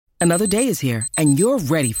Another day is here, and you're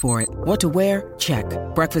ready for it. What to wear? Check.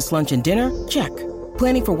 Breakfast, lunch, and dinner? Check.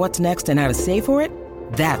 Planning for what's next and how to save for it?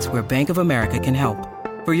 That's where Bank of America can help.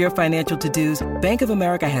 For your financial to-dos, Bank of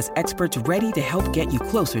America has experts ready to help get you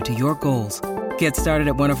closer to your goals. Get started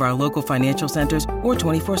at one of our local financial centers or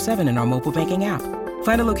 24/7 in our mobile banking app.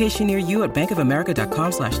 Find a location near you at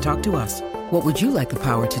bankofamerica.com/talktous. What would you like the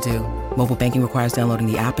power to do? Mobile banking requires downloading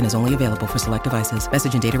the app and is only available for select devices.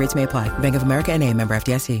 Message and data rates may apply. Bank of America N.A., member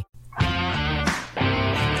FDIC.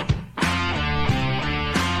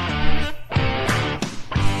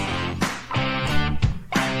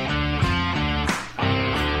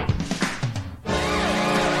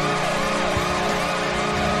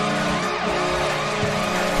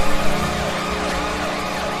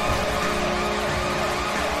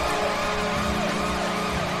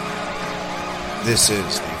 This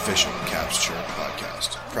is the official Caps Chirp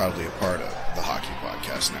podcast, proudly a part of the Hockey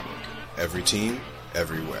Podcast Network. Every team,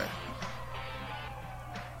 everywhere.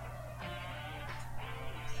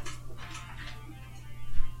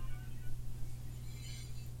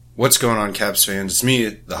 What's going on, Caps fans? It's me,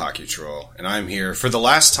 the Hockey Troll, and I'm here for the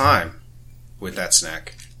last time with that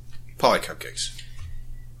snack, Polly Cupcakes.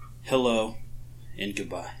 Hello, and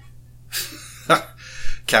goodbye.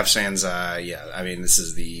 Caps fans, this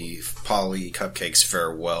is the Polly Cupcakes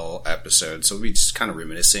farewell episode, so we'll be just kind of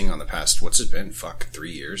reminiscing on the past, what's it been,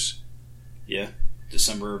 3 years? Yeah,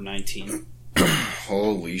 December of 19.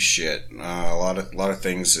 Holy shit. A lot of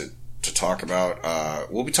things to talk about.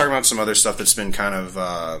 We'll be talking about some other stuff that's been kind of,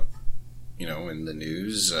 in the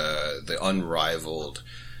news. The Unrivaled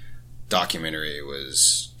documentary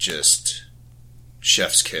was just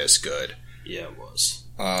chef's kiss good. Yeah, it was.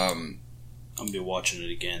 I'm going to be watching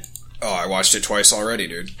it again. Oh, I watched it twice already,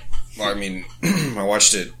 dude. Well, I mean, I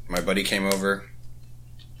watched it. My buddy came over.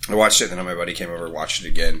 I watched it, and then my buddy came over, watched it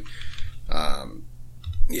again.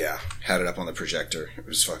 Had it up on the projector. It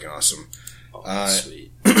was fucking awesome. Oh,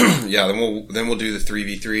 sweet. Yeah, then we'll do the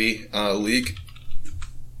 3v3 league.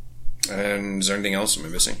 And is there anything else? Am I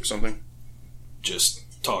missing something? Just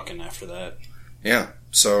talking after that. Yeah.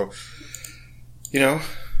 So,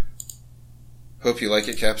 hope you like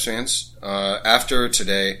it, Caps fans. After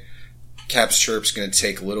today, Caps Chirp's going to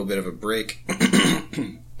take a little bit of a break.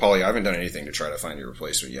 Paulie, I haven't done anything to try to find your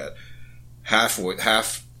replacement yet. Half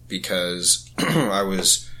because I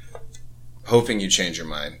was hoping you'd change your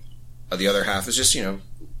mind. The other half is just,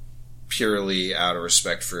 purely out of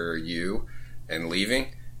respect for you and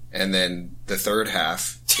leaving. And then the third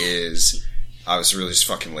half is I was really just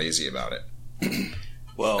fucking lazy about it.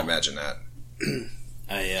 Well, imagine that.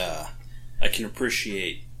 I can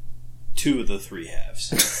appreciate 2 of the 3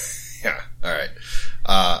 halves. Yeah. All right.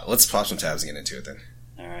 Let's pop some tabs and get into it then.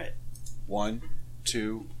 All right. 1,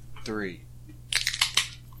 2, 3.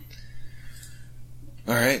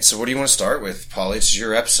 All right. So what do you want to start with, Paulie? It's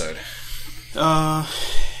your episode. Well,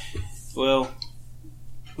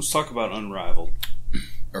 let's talk about Unrivaled.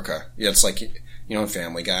 Okay. Yeah, it's like, in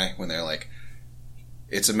Family Guy when they're like,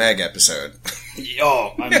 it's a Meg episode.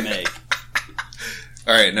 Oh, I'm Meg.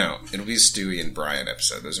 All right, no. It'll be Stewie and Brian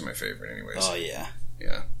episode. Those are my favorite anyways. Oh, yeah.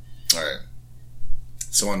 Yeah. All right.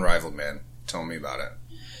 So Unrivaled, man. Tell me about it.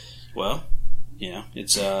 Well,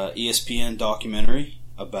 it's a ESPN documentary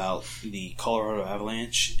about the Colorado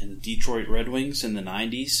Avalanche and the Detroit Red Wings in the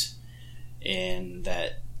 90s and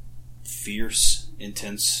that fierce,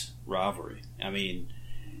 intense rivalry. I mean,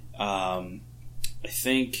 I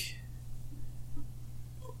think...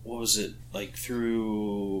 what was it, like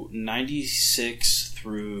through 96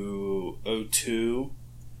 through 02,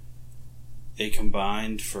 they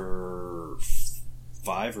combined for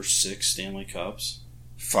 5 or 6 Stanley Cups.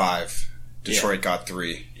 5. Detroit got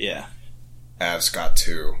 3. Yeah. Avs got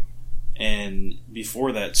 2. And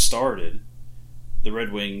before that started, the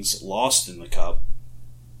Red Wings lost in the Cup,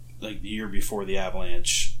 like the year before the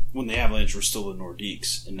Avalanche, when the Avalanche were still the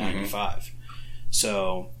Nordiques in 95. Mm-hmm.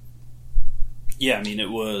 So... yeah, I mean, it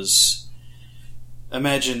was...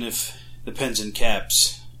 imagine if the Pens and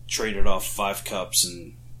Caps traded off 5 cups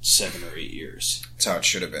in 7 or 8 years. That's how it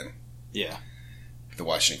should have been. Yeah. The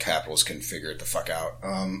Washington Capitals couldn't figure it the fuck out.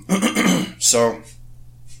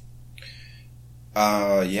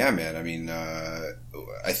 Yeah, man. I mean,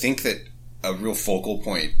 I think that a real focal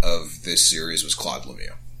point of this series was Claude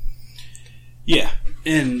Lemieux. Yeah.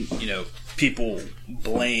 And, people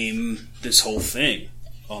blame this whole thing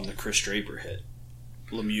on the Chris Draper hit.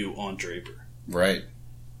 Lemieux on Draper. Right.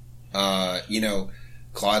 Claude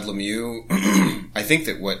Lemieux, I think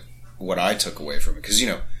that what I took away from it, because,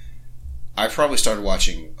 I probably started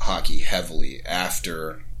watching hockey heavily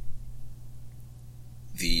after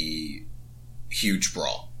the huge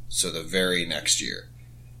brawl. So the very next year,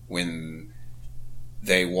 when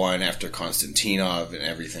they won after Konstantinov and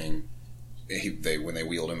everything, when they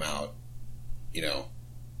wheeled him out,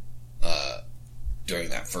 during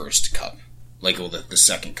that first cup, like the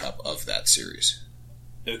second cup of that series.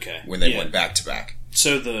 Okay. When they went back to back.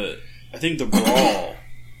 So I think the brawl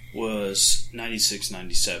was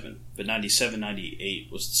 96-97, but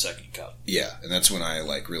 97-98 was the second cup. Yeah, and that's when I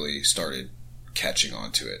really started catching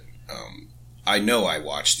on to it. I know I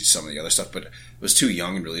watched some of the other stuff, but I was too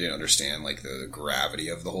young and really didn't understand the gravity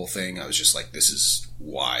of the whole thing. I was just like, this is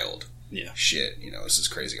wild shit. This is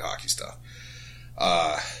crazy hockey stuff.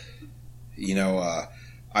 I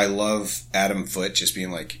love Adam Foote just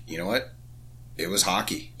being like, you know what? It was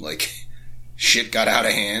hockey. Shit got out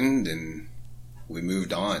of hand and we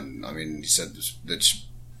moved on. I mean, he said that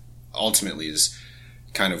ultimately is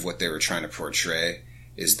kind of what they were trying to portray,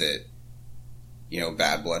 is that,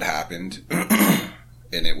 bad blood happened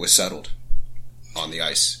and it was settled on the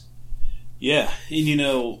ice. Yeah,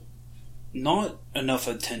 and not enough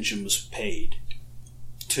attention was paid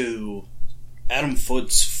to Adam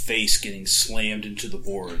Foote's face getting slammed into the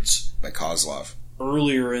boards by Kozlov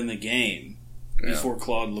earlier in the game before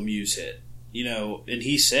Claude Lemieux's hit. And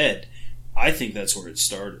he said, I think that's where it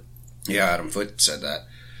started. Yeah, Adam Foote said that.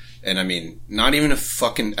 And I mean, not even a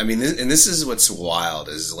fucking... I mean, and this is what's wild,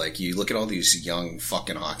 is you look at all these young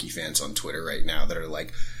fucking hockey fans on Twitter right now that are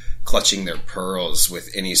clutching their pearls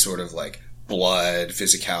with any sort of blood,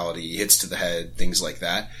 physicality, hits to the head, things like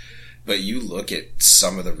that. But you look at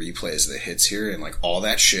some of the replays of the hits here, and all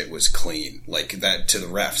that shit was clean. That to the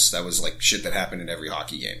refs, that was shit that happened in every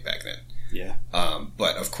hockey game back then. Yeah.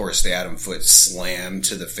 But of course, the Adam Foote slam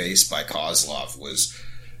to the face by Kozlov was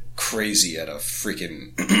crazy at a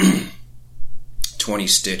freaking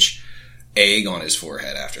 20-stitch egg on his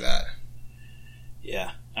forehead after that.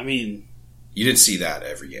 Yeah. I mean... You didn't see that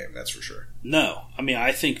every game, that's for sure. No. I mean,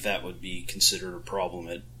 I think that would be considered a problem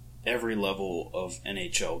at every level of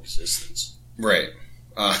NHL existence. Right.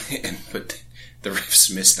 But the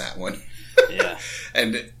refs missed that one. Yeah.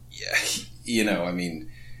 And, I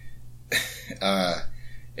mean...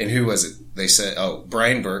 and who was it? They said,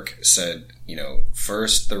 Brian Burke said,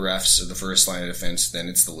 first the refs are the first line of defense, then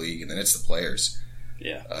it's the league, and then it's the players.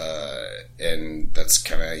 Yeah. And that's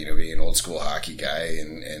kind of, being an old school hockey guy,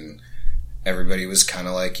 and everybody was kind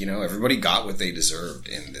of everybody got what they deserved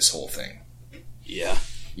in this whole thing. Yeah.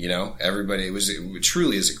 Everybody, it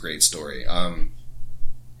truly is a great story.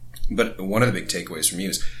 But one of the big takeaways for me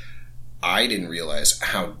was I didn't realize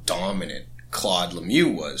how dominant Claude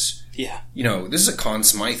Lemieux was. Yeah. This is a Conn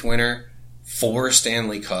Smythe winner, 4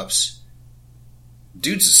 Stanley Cups.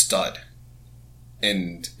 Dude's a stud.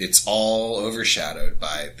 And it's all overshadowed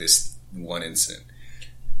by this one incident.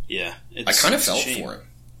 Yeah. I kind of felt for him.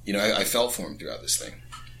 I felt for him throughout this thing.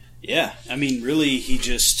 Yeah. I mean, really, he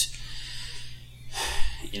just...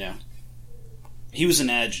 he was an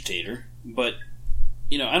agitator, but,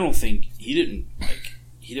 I don't think he didn't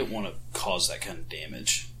want to cause that kind of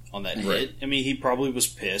damage on that hit. I mean, he probably was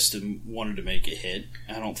pissed and wanted to make a hit.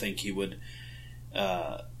 I don't think he would.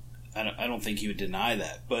 I don't think he would deny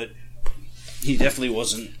that, but he definitely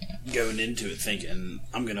wasn't going into it thinking,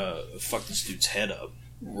 "I'm gonna fuck this dude's head up."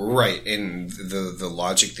 Right, and the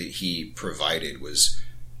logic that he provided was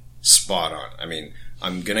spot on. I mean,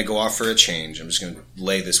 I'm gonna go off for a change. I'm just gonna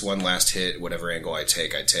lay this one last hit, whatever angle I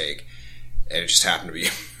take, and it just happened to be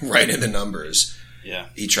right in the numbers. Yeah,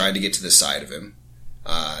 he tried to get to the side of him.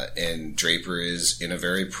 And Draper is in a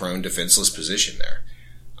very prone, defenseless position there.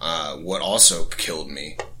 What also killed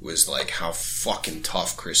me was how fucking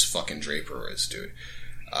tough Chris fucking Draper is, dude.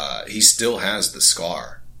 He still has the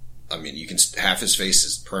scar. I mean, half his face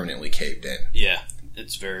is permanently caved in. Yeah,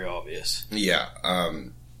 it's very obvious. Yeah.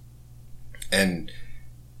 And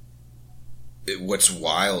what's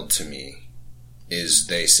wild to me is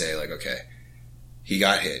they say, okay, he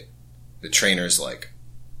got hit. The trainer's like,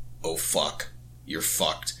 oh, fuck. You're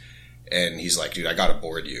fucked. And he's like, dude, I gotta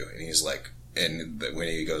board you. And he's like, and when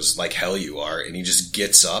he goes, like hell you are, and he just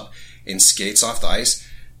gets up and skates off the ice.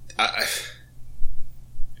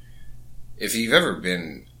 If you've ever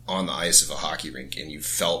been on the ice of a hockey rink and you've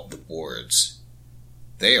felt the boards,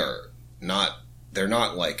 they're not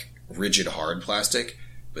rigid hard plastic,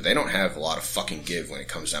 but they don't have a lot of fucking give when it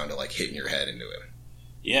comes down to hitting your head into it.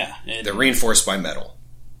 Yeah. They're reinforced by metal.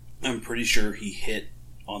 I'm pretty sure he hit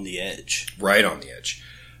on the edge. Right on the edge.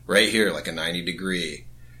 Right here, a 90 degree.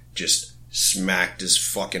 Just smacked his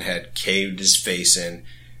fucking head, caved his face in.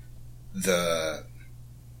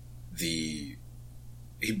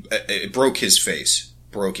 It broke his face.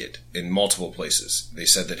 Broke it in multiple places. They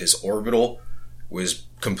said that his orbital was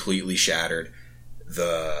completely shattered.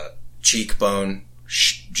 The cheekbone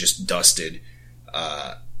just dusted,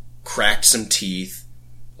 cracked some teeth.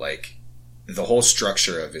 Like, the whole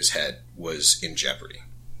structure of his head was in jeopardy.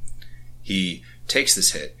 He takes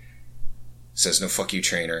this hit, says, "No, fuck you,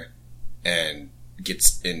 trainer," and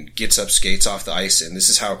gets up, skates off the ice, and this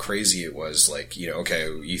is how crazy it was. Like, okay,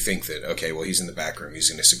 you think that, okay, well, he's in the back room, he's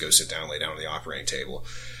going to go sit down, lay down on the operating table.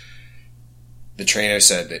 The trainer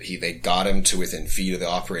said that they got him to within feet of the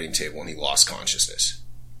operating table and he lost consciousness.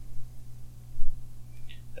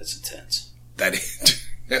 That's intense.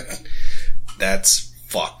 That's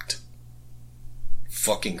fucked.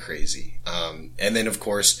 Fucking crazy. And then, of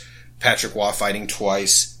course, Patrick Waugh fighting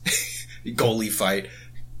twice, goalie fight,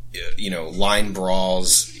 line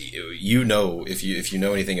brawls. If you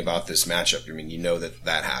know anything about this matchup, I mean, you know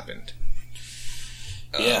that happened.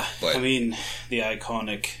 Yeah, but, I mean, the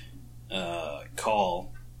iconic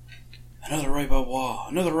call, another right by Waugh,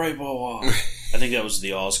 another right by Waugh. I think that was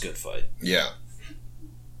the Osgood fight. Yeah.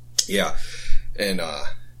 And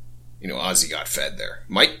Ozzy got fed there.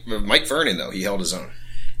 Mike Vernon, though, he held his own.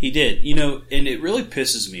 He did. And it really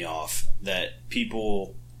pisses me off that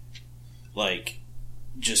people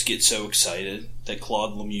just get so excited that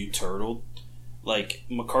Claude Lemieux turtled. Like,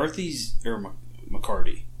 McCarty's hit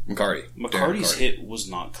was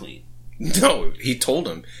not clean. No, he told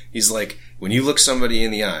him. He's like, when you look somebody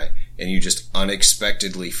in the eye and you just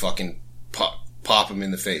unexpectedly fucking pop him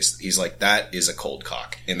in the face, he's like, that is a cold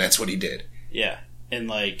cock. And that's what he did. Yeah.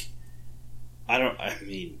 And I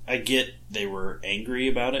get they were angry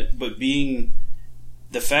about it, but the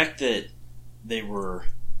fact that they were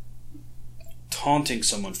taunting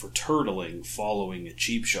someone for turtling following a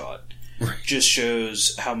cheap shot just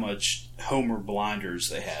shows how much Homer blinders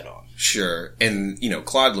they had on. Sure. And,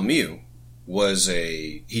 Claude Lemieux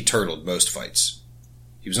he turtled most fights.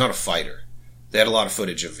 He was not a fighter. They had a lot of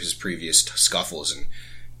footage of his previous scuffles, and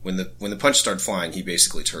when the punch started flying, he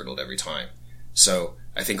basically turtled every time. So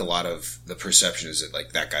I think a lot of the perception is that,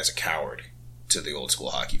 that guy's a coward to the old school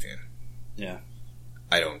hockey fan. Yeah.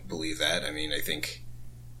 I don't believe that. I mean, I think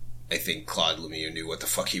Claude Lemieux knew what the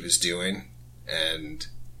fuck he was doing, and,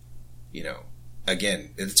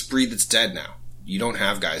 again, it's a breed that's dead now. You don't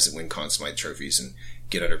have guys that win Conn Smythe trophies and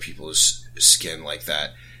get under people's skin like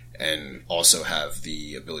that, and also have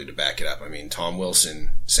the ability to back it up. I mean, Tom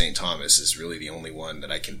Wilson, St. Thomas, is really the only one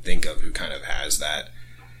that I can think of who kind of has that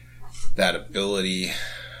ability.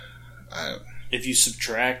 If you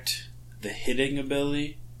subtract the hitting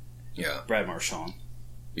ability, yeah, Brad Marchand.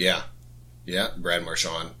 Yeah, Brad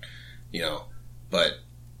Marchand. But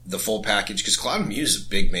the full package, because Claude Lemieux is a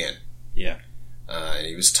big man. Yeah, and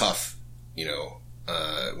he was tough.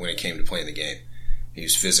 When it came to playing the game, he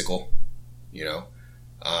was physical.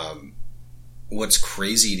 What's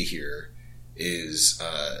crazy to hear is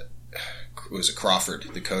was it Crawford,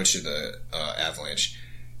 the coach of the Avalanche,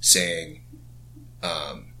 saying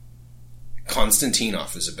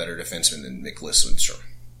Konstantinov is a better defenseman than Nicholas Lindstrom.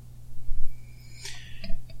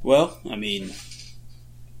 Well, I mean,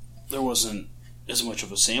 there wasn't as much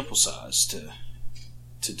of a sample size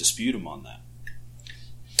to dispute him on that.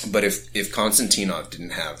 But if Konstantinov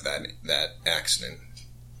didn't have that accident,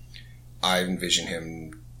 I envision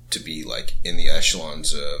him to be in the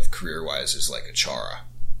echelons of career-wise as a Chara.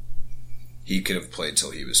 He could have played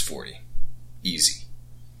till he was 40. Easy.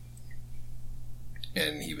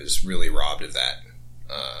 And he was really robbed of that.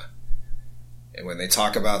 And when they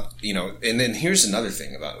talk about, and then here's another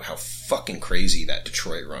thing about how fucking crazy that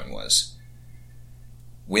Detroit run was.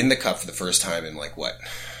 Win the cup for the first time in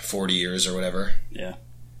 40 years or whatever? Yeah.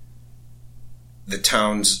 The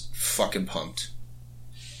town's fucking pumped.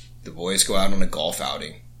 The boys go out on a golf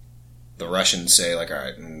outing. The Russians say, all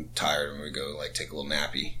right, I'm tired, and we go, take a little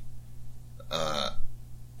nappy.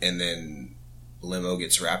 And then limo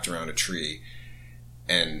gets wrapped around a tree.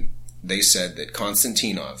 And they said that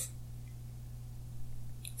Konstantinov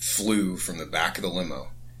flew from the back of the limo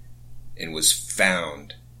and was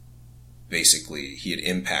found, basically, he had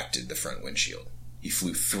impacted the front windshield. He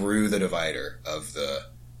flew through the divider of the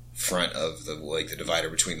front of the divider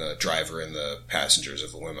between the driver and the passengers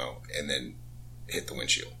of the limo, and then hit the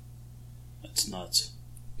windshield. That's nuts.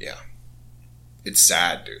 Yeah. It's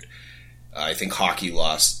sad, dude. I think hockey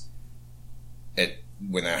lost,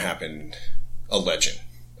 when that happened, a legend.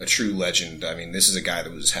 A true legend. I mean, this is a guy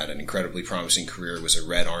that had an incredibly promising career, was a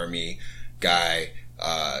Red Army guy,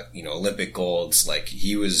 Olympic golds.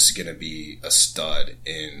 He was going to be a stud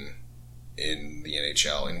in the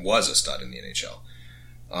NHL, and was a stud in the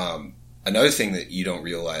NHL. Another thing that you don't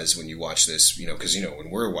realize when you watch this, because, when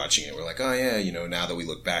we're watching it, we're like, oh yeah, now that we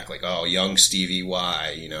look back, young Stevie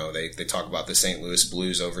Y, they talk about the St. Louis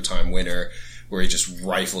Blues overtime winner where he just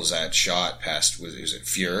rifles that shot past, was it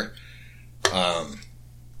Fuhr?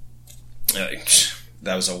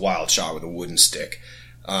 That was a wild shot with a wooden stick.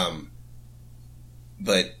 But,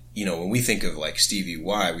 you know, when we think of like Stevie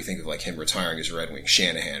Y, we think of like him retiring as a Red Wing,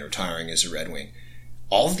 Shanahan retiring as a Red Wing.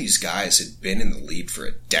 All of these guys had been in the league for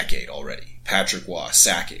a decade already. Patrick Waugh,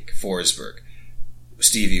 Sakic, Forsberg,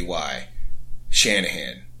 Stevie Y,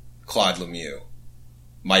 Shanahan, Claude Lemieux,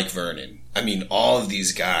 Mike Vernon. I mean, all of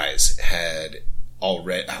these guys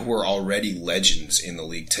were already legends in the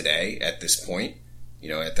league today at this point, you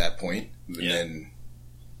know, at that point. And then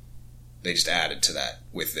they just added to that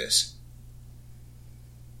with this.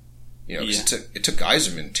 You know, 'cause it took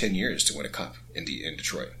Yzerman 10 years to win a cup in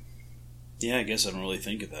Detroit. Yeah, I guess I don't really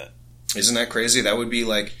think of that. Isn't that crazy? That would be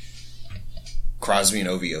like Crosby and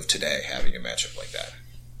Ovi of today having a matchup like that.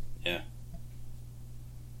 Yeah.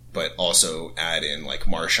 But also add in like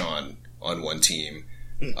Marchand on one team,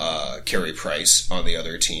 Carey Price on the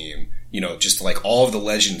other team. You know, just like all of the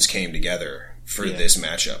legends came together for this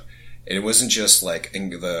matchup. And it wasn't just like in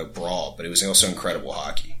the brawl, but it was also incredible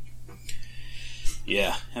hockey.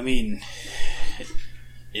 Yeah, I mean,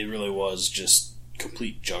 it really was just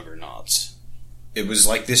complete juggernauts. It was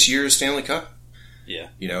like this year's Stanley Cup. Yeah.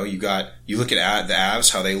 You know, you look at the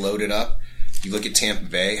Avs, how they loaded up. You look at Tampa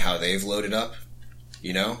Bay, how they've loaded up.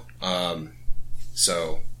 You know?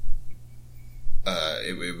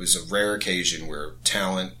 It was a rare occasion where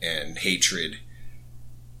talent and hatred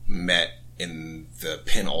met in the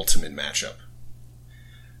penultimate matchup.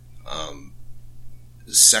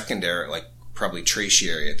 Secondary, like probably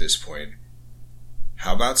tertiary at this point.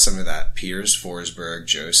 How about some of that Piers Forsberg,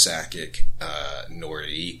 Joe Sakic,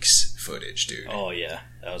 Nordiques footage, dude? Oh, yeah.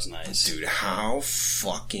 That was nice. Dude, how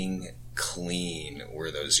fucking clean were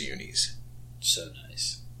those unis? So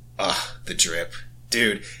nice. The drip.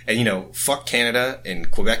 Dude, and you know, fuck Canada, and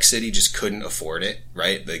Quebec City just couldn't afford it,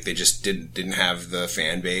 right? Like, they just didn't have the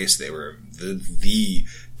fan base. They were the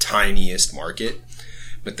tiniest market.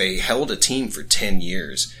 But they held a team for 10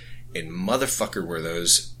 years, and motherfucker were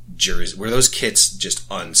those kits just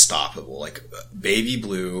unstoppable. Like baby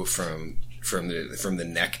blue from the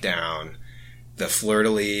neck down, the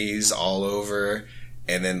fleur-de-lis all over,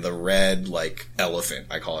 and then the red like elephant.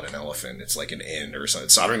 I call it an elephant. It's like an N or something.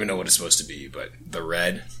 So I don't even know what it's supposed to be, but the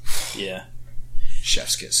red. Yeah.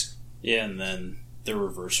 Chef's kiss. Yeah, and then the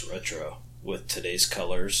reverse retro with today's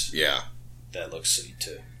colors. Yeah. That looks sweet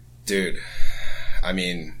too. Dude, I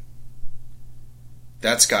mean,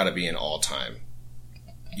 that's got to be an all-time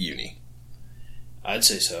uni. I'd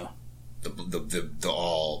say so. The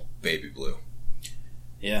all baby blue.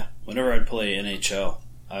 Yeah. Whenever I'd play NHL,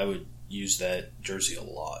 I would use that jersey a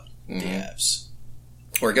lot. Mm-hmm. The Avs.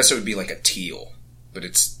 Or I guess it would be like a teal, but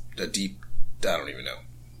it's a deep. I don't even know.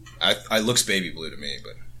 I looks baby blue to me,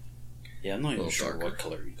 but yeah, I'm not even sure darker. what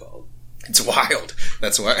color you call it. It's wild.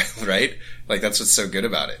 That's why, right? Like, that's what's so good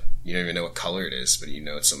about it. You don't even know what color it is, but you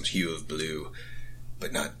know it's some hue of blue,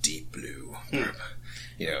 but not deep blue.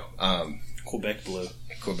 You know, Quebec blue.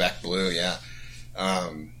 Quebec blue, yeah.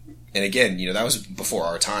 And again, you know, that was before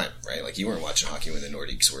our time, right? Like, you weren't watching hockey when the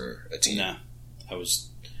Nordiques were a team. Nah, I was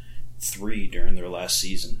 3 during their last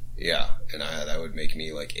season. Yeah, and that would make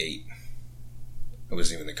me like 8. I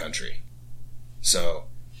wasn't even in the country. So,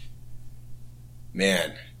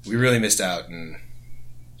 man, we really missed out, and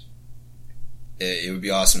it would be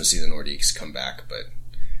awesome to see the Nordiques come back, but,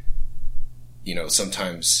 you know,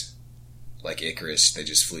 sometimes, like Icarus, they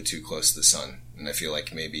just flew too close to the sun, and I feel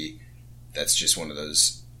like maybe that's just one of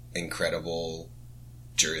those incredible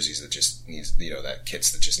jerseys that just needs, you know, that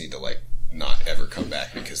kits that just need to, like, not ever come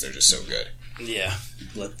back because they're just so good. Yeah,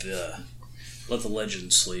 let the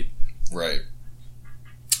legends sleep. Right.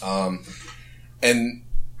 And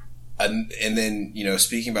then, you know,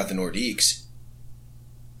 speaking about the Nordiques,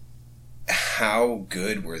 how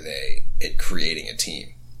good were they at creating a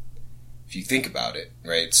team? If you think about it,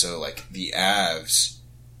 right? So, like, the Avs,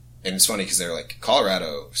 and it's funny because they're like,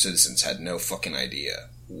 Colorado citizens had no fucking idea.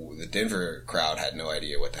 The Denver crowd had no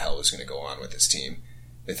idea what the hell was going to go on with this team.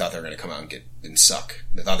 They thought they were going to come out and suck.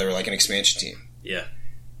 They thought they were like an expansion team. Yeah.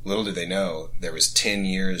 Little did they know there was 10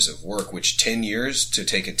 years of work, which 10 years to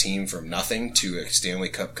take a team from nothing to a Stanley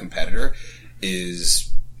Cup competitor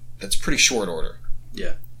that's pretty short order.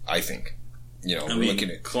 Yeah. I think. You know, we're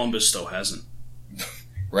looking at Columbus still hasn't.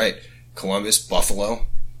 Right. Columbus, Buffalo.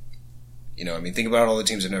 You know, I mean, think about all the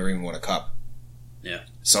teams that never even won a cup. Yeah.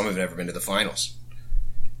 Some have never been to the finals.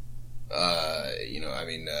 You know, I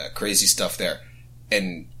mean, crazy stuff there.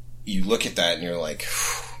 And you look at that and you're like,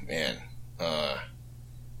 man,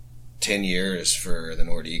 10 years for the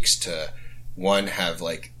Nordiques to, one, have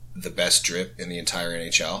like the best drip in the entire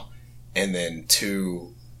NHL, and then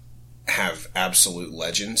to have absolute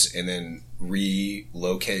legends, and then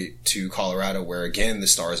relocate to Colorado, where again the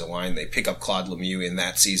stars align. They pick up Claude Lemieux in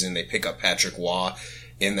that season. They pick up Patrick Waugh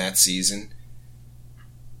in that season,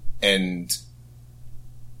 and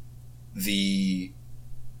the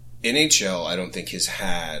NHL, I don't think, has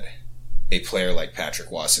had a player like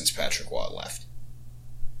Patrick Waugh since Patrick Waugh left.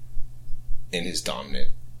 In his dominant,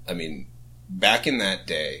 I mean, back in that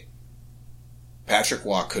day, Patrick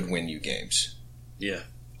Waugh could win you games. Yeah.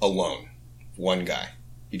 Alone. One guy.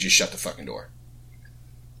 He just shut the fucking door.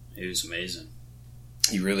 He was amazing.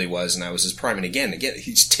 He really was, and that was his prime. And again,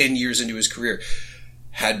 he's 10 years into his career.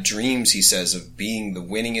 Had dreams, he says, of being the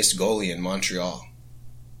winningest goalie in Montreal.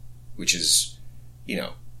 Which is,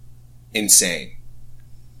 insane.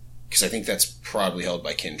 Because I think that's probably held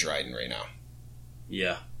by Ken Dryden right now.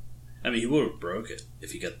 Yeah. I mean, he would have broke it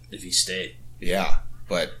if he stayed. Yeah,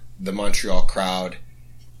 but the Montreal crowd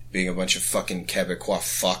being a bunch of fucking Quebecois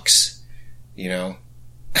fucks, Yeah.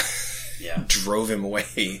 drove him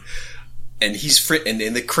away. And he's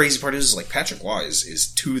and the crazy part is, like, Patrick Waugh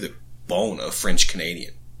is to the bone a French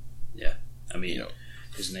Canadian. Yeah. I mean,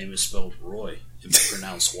 his name is spelled Roy. It's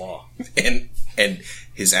pronounced Waugh. And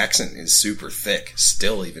his accent is super thick,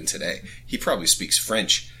 still, even today. He probably speaks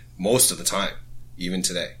French most of the time, even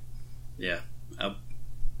today. Yeah.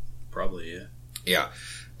 Probably, yeah. Yeah.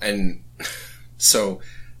 And so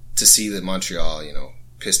to see that Montreal,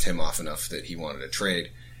 pissed him off enough that he wanted a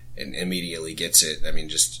trade and immediately gets it. I mean,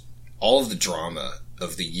 just all of the drama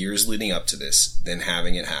of the years leading up to this, then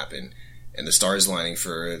having it happen, and the stars lining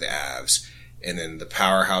for the Avs, and then the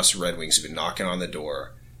powerhouse Red Wings have been knocking on the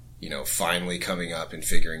door, finally coming up and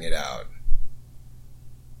figuring it out.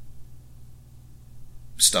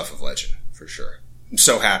 Stuff of legend, for sure. I'm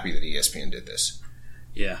so happy that ESPN did this.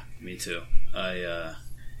 Yeah, me too. I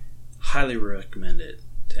highly recommend it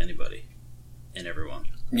to anybody and everyone.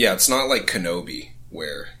 Yeah, it's not like Kenobi,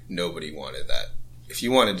 where nobody wanted that. If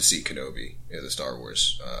you wanted to see Kenobi in the Star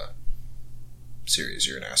Wars series,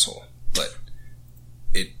 you're an asshole. But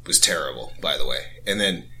it was terrible, by the way.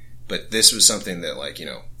 But this was something that,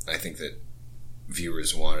 I think that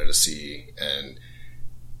viewers wanted to see. And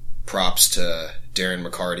props to Darren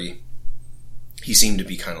McCarty. He seemed to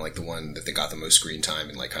be kind of like the one that they got the most screen time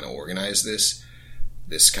and kind of organized this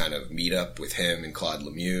kind of meetup with him and Claude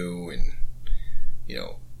Lemieux and,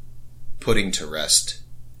 putting to rest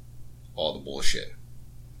all the bullshit.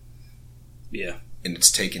 Yeah. And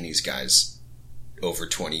it's taken these guys over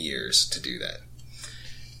 20 years to do that.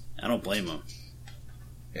 I don't blame them.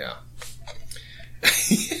 Yeah.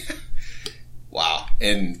 Wow.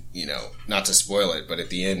 And, not to spoil it, but at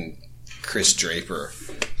the end, Chris Draper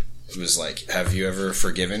was like, have you ever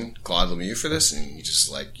forgiven Claude Lemieux for this? And he's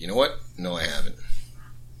just like, you know what? No, I haven't.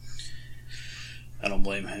 I don't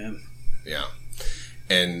blame him. Yeah.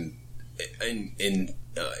 And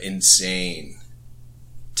insane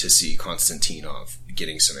to see Konstantinov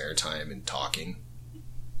getting some airtime and talking.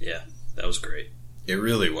 Yeah, that was great. It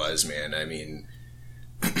really was, man. I mean,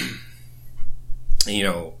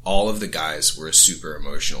 all of the guys were super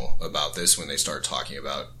emotional about this when they started talking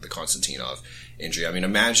about the Konstantinov injury. I mean,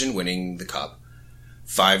 imagine winning the Cup.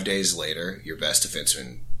 5 days later, your best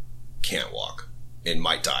defenseman can't walk and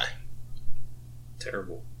might die.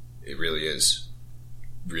 Terrible. It really is.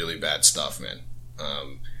 Really bad stuff, man.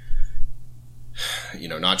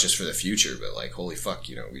 Not just for the future, but holy fuck,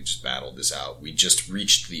 we just battled this out. We just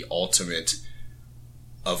reached the ultimate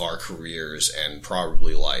of our careers and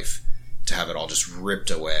probably life to have it all just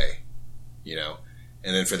ripped away, and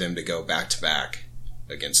then for them to go back to back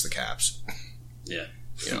against the Caps. Yeah.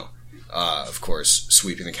 Of course,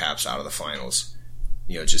 sweeping the Caps out of the finals,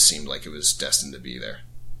 it just seemed like it was destined to be there.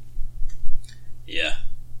 Yeah.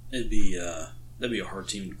 That'd be a hard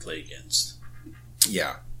team to play against.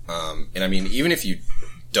 Yeah. And I mean, even if you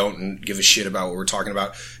don't give a shit about what we're talking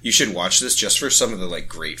about, you should watch this just for some of the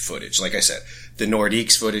great footage. Like I said, the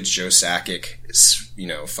Nordiques footage, Joe Sakic,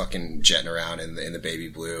 fucking jetting around in the baby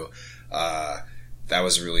blue. That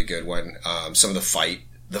was a really good one. Some of the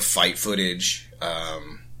fight footage,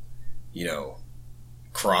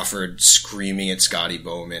 Crawford screaming at Scotty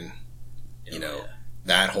Bowman,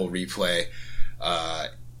 that whole replay,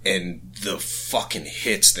 and the fucking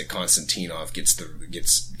hits that Konstantinov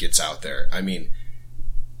gets out there. I mean,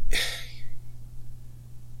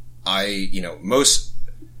 most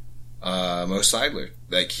Seidler,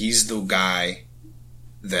 he's the guy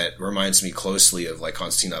that reminds me closely of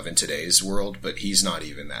Konstantinov in today's world, but he's not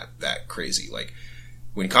even that crazy.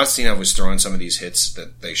 When Konstantinov was throwing some of these hits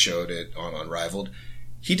that they showed it on Unrivaled,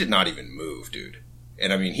 he did not even move, dude.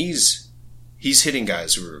 And I mean, he's hitting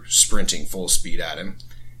guys who are sprinting full speed at him,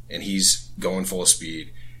 and he's going full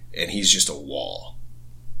speed, and he's just a wall.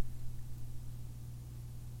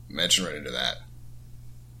 Imagine running into that.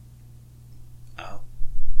 Oh.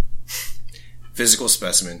 Physical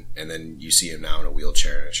specimen, and then you see him now in a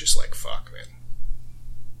wheelchair, and it's just like, fuck, man.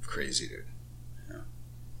 Crazy, dude. Yeah.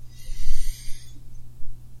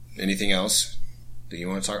 Anything else that you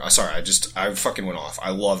want to talk? Sorry, I fucking went off. I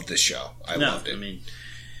loved this show. I loved it. I mean,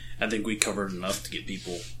 I think we covered enough to get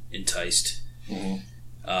people enticed. Mm-hmm.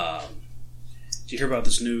 Did you hear about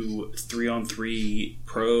this new 3-on-3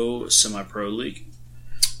 pro, semi-pro league?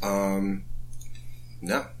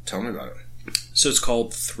 No. Tell me about it. So it's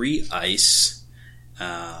called 3 Ice.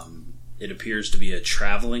 It appears to be a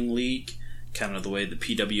traveling league, kind of the way the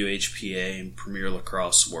PWHPA and Premier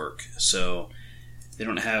Lacrosse work. So they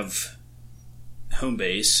don't have home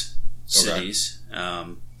base cities.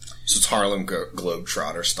 So it's Harlem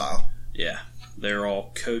Globetrotter style. Yeah. They're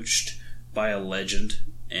all coached by a legend,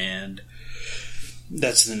 and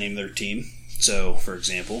that's the name of their team. So, for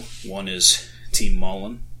example, one is Team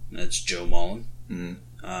Mullen. That's Joe Mullen.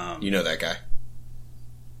 Mm-hmm. You know that guy?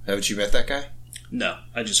 Haven't you met that guy? No,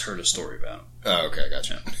 I just heard a story about him. Oh, okay,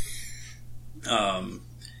 gotcha.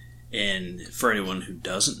 And for anyone who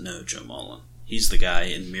doesn't know Joe Mullen, he's the guy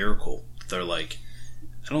in Miracle. They're like,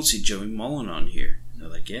 I don't see Joey Mullen on here. And they're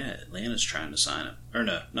like, yeah, Atlanta's trying to sign him. Or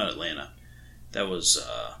no, not Atlanta. That was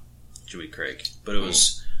Joey Craig. But it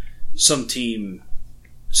was some team,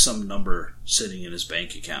 some number sitting in his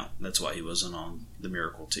bank account. That's why he wasn't on the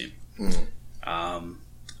Miracle team. Mm-hmm.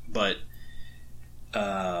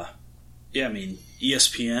 Yeah, I mean,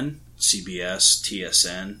 ESPN, CBS,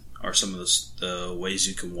 TSN are some of the ways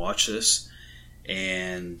you can watch this.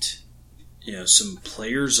 And, you know, some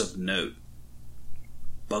players of note.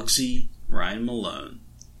 Bugsy Ryan Malone.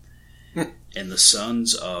 And the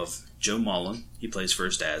sons of Joe Mullen, he plays for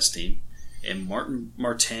his dad's team. And Martin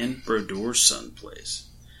Brodeur's son plays.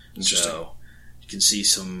 So you can see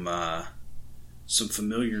some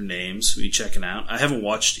familiar names. We'll be checking out. I haven't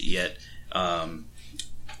watched it yet.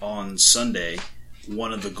 On Sunday,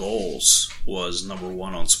 one of the goals was number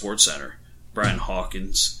 1 on SportsCenter. Brian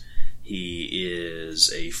Hawkins. He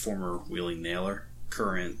is a former Wheeling Nailer,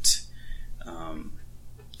 current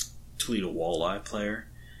Toledo Walleye player.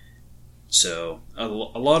 So a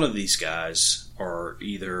lot of these guys are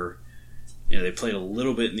either, you know, they played a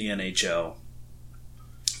little bit in the NHL,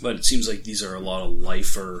 but it seems like these are a lot of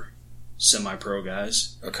lifer, semi-pro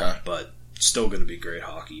guys. Okay. But still going to be great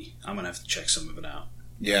hockey. I'm going to have to check some of it out.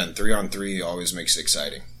 Yeah, and 3-on-3 always makes it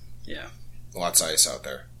exciting. Yeah. Lots of ice out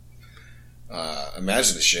there.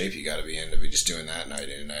 Imagine the shape you got to be in to be just doing that night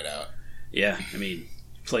in and night out. Yeah, I mean,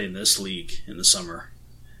 play in this league in the summer,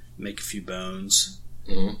 make a few bones,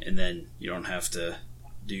 and then you don't have to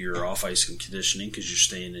do your off-ice conditioning because you're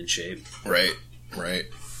staying in shape. Right.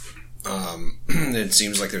 It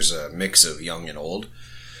seems like there's a mix of young and old.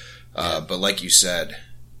 But like you said,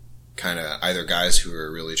 kind of either guys who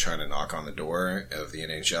are really trying to knock on the door of the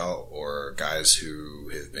NHL or guys who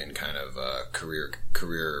have been kind of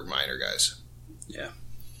career minor guys. Yeah.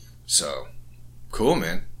 So, cool,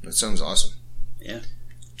 man. That sounds awesome. Yeah.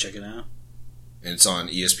 Check it out. And it's on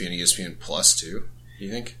ESPN Plus, too, you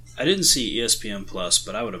think? I didn't see ESPN Plus,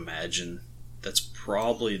 but I would imagine that's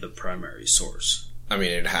probably the primary source. I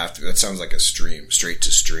mean, it'd have to. That sounds like a stream, straight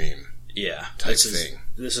to stream. Yeah. Type thing.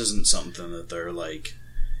 This isn't something that they're like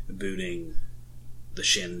booting the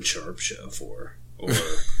Shannon Sharp show for, or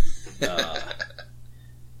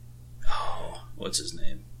what's his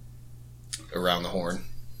name? Around the Horn.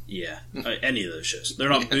 Yeah, any of those shows. They're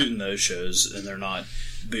not booting those shows, and they're not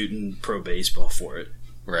booting pro baseball for it.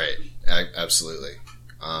 Right. Absolutely.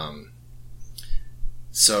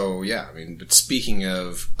 So yeah, I mean, but speaking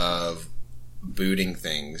of booting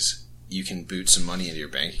things, you can boot some money into your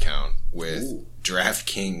bank account with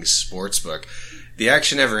DraftKings Sportsbook. The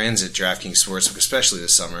action never ends at DraftKings Sportsbook, especially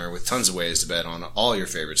this summer. With tons of ways to bet on all your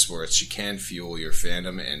favorite sports, you can fuel your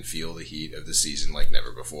fandom and feel the heat of the season like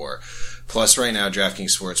never before. Plus, right now,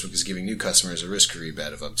 DraftKings Sportsbook is giving new customers a risk-free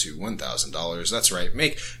bet of up to $1,000. That's right,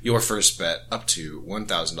 make your first bet up to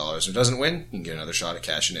 $1,000. If it doesn't win, you can get another shot at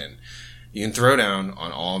cashing in. You can throw down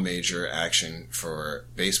on all major action for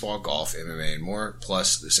baseball, golf, MMA, and more,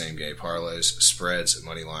 plus the same-day parlays, spreads,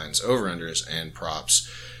 money lines, over-unders, and props.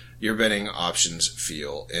 Your betting options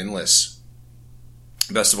feel endless.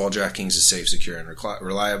 Best of all, DraftKings is safe, secure, and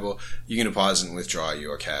reliable. You can deposit and withdraw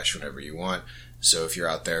your cash whenever you want. So if you're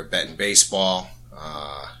out there betting baseball,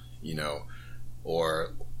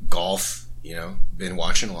 or golf, been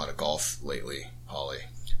watching a lot of golf lately, Holly.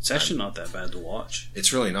 It's actually not that bad to watch.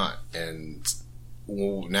 It's really not. And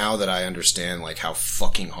now that I understand like how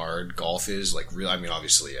fucking hard golf is, like I mean,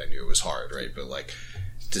 obviously I knew it was hard, right? But like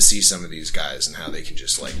to see some of these guys and how they can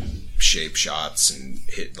just like shape shots and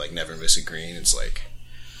hit, like never miss a green, it's like,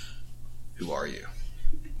 who are you?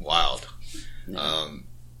 Wild. Yeah.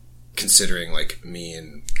 Considering like me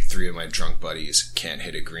and 3 of my drunk buddies can't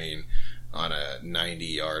hit a green on a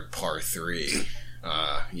 90-yard par 3,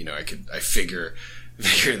 I figure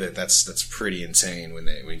that's pretty insane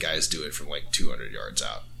when guys do it from like 200 yards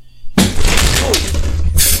out.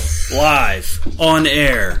 Live on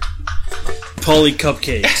air, Paulie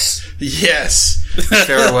Cupcakes. Yes,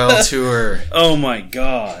 farewell tour. Oh my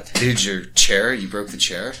god, dude, your chair? You broke the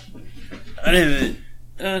chair? I didn't.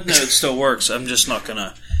 No, it still works. I'm just not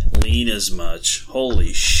gonna lean as much.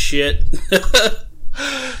 Holy shit!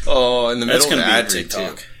 Oh, in the middle of the ad read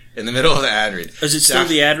too. In the middle of the ad read. Is it still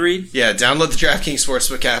the ad read? Yeah, download the DraftKings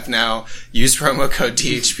Sportsbook app now. Use promo code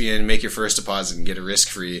THPN, make your first deposit, and get a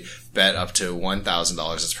risk-free bet up to $1,000.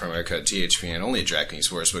 That's promo code THPN. Only at DraftKings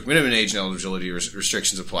Sportsbook. Minimum age and eligibility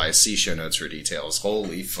restrictions apply. See show notes for details.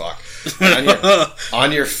 Holy fuck.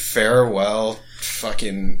 On your farewell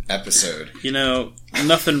fucking episode. You know,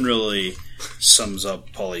 nothing really sums up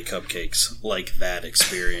Paulie Cupcakes like that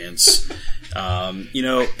experience.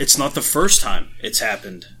 It's not the first time it's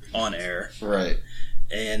happened on air. Right.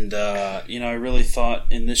 And, I really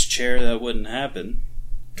thought in this chair that wouldn't happen.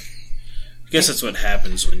 I guess that's what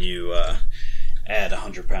happens when you add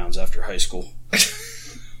 100 pounds after high school.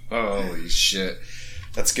 Holy shit.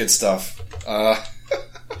 That's good stuff.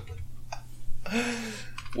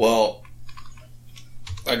 Well,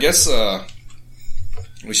 I guess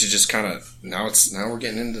we should just kind of now we're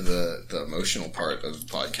getting into the emotional part of the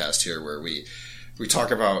podcast here, where we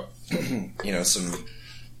talk about some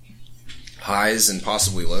highs and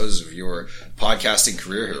possibly lows of your podcasting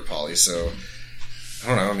career here, Paulie. So I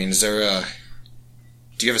don't know. I mean,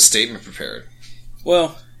 do you have a statement prepared?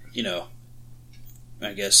 Well,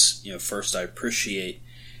 I guess first I appreciate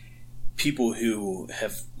people who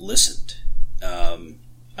have listened.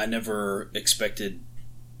 I never expected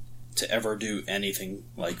to ever do anything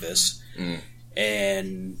like this.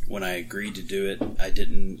 And when I agreed to do it, I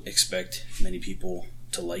didn't expect many people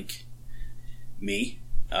to like me.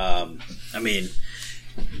 I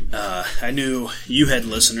knew you had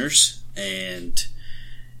listeners, and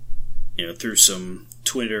through some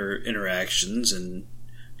Twitter interactions and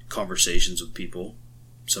conversations with people,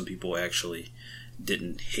 some people actually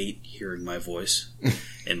didn't hate hearing my voice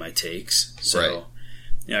and my takes. So, right.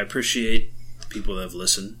 I appreciate the people that have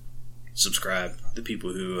listened, subscribed, the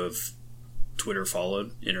people who have Twitter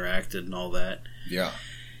followed, interacted, and all that. Yeah.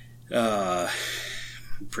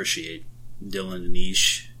 Appreciate Dylan and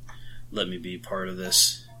Anish let me be part of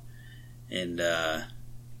this. And I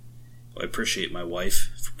appreciate my wife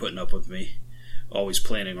for putting up with me, always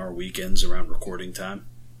planning our weekends around recording time.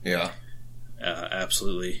 Yeah.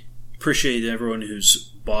 Absolutely. Appreciate everyone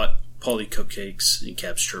who's bought Paulie Cupcakes and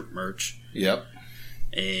Caps Chirp merch. Yep.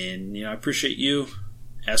 And, I appreciate you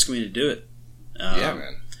asking me to do it. Yeah,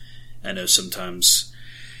 man. I know sometimes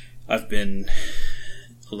I've been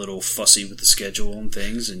a little fussy with the schedule and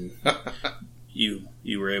things, and you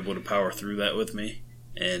were able to power through that with me,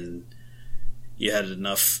 and you had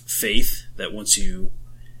enough faith that once you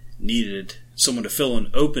needed someone to fill an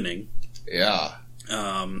opening,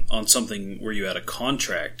 on something where you had a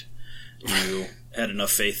contract, you had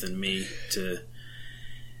enough faith in me to,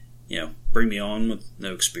 bring me on with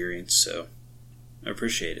no experience. So I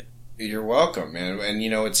appreciate it. You're welcome, man. And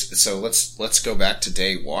let's go back to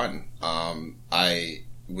day one. I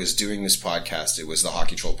was doing this podcast. It was the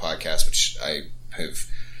Hockey Troll podcast, which I have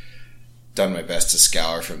done my best to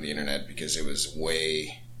scour from the internet because it was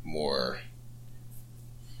way more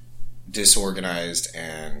disorganized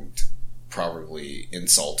and probably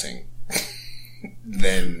insulting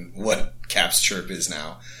than what Caps Chirp is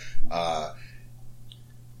now. I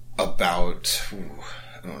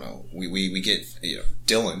don't know. We get,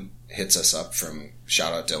 Dylan hits us up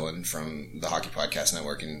shout out Dylan from the Hockey Podcast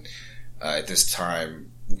Network, and at this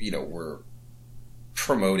time, we're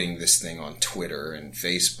promoting this thing on Twitter and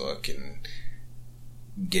Facebook and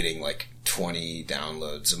getting like 20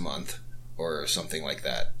 downloads a month or something like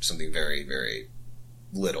that. Something very, very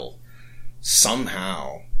little.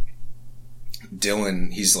 Somehow,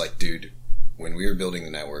 Dylan, he's like, dude, when we were building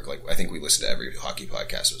the network, like, I think we listened to every hockey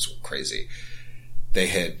podcast. It was crazy.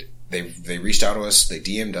 They reached out to us, they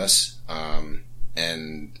DM'd us,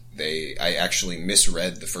 and I actually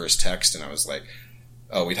misread the first text, and I was like,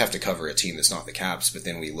 oh, we'd have to cover a team that's not the Caps. But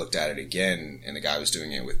then we looked at it again, and the guy I was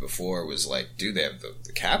doing it with before was like, dude, they have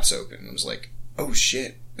the Caps open. And I was like, oh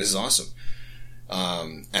shit, this is awesome.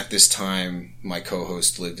 At this time, my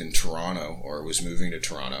co-host lived in Toronto, or was moving to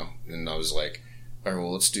Toronto, and I was like, all right,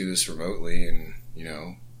 well, let's do this remotely, and, you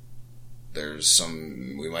know,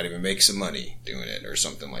 we might even make some money doing it, or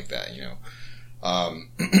something like that, you know.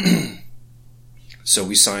 So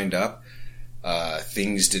we signed up.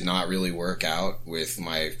 Things did not really work out with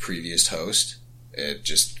my previous host. It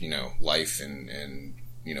just, you know, life and,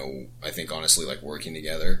 you know, I think honestly, like, working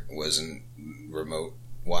together wasn't,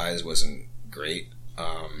 remote-wise, wasn't great.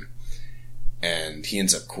 And he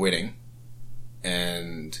ends up quitting.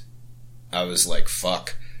 And I was like,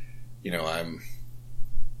 fuck, you know, I'm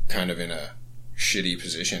kind of in a shitty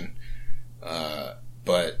position.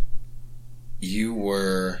 But you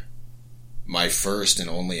were my first and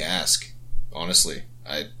only ask, honestly.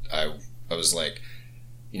 I was like,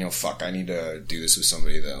 you know, fuck, I need to do this with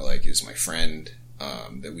somebody that, like, is my friend,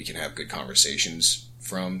 that we can have good conversations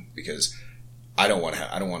from, because I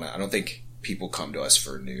don't think people come to us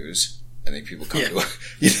for news. I think people come to us,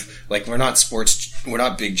 you know, like, we're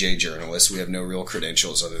not Big J journalists. We have no real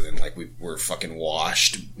credentials other than, like, we're fucking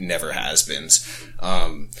washed, never has-beens.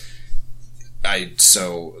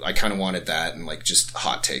 So I kind of wanted that, and, like, just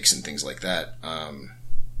hot takes and things like that.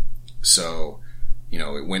 So, you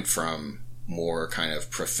know, it went from more kind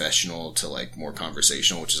of professional to, like, more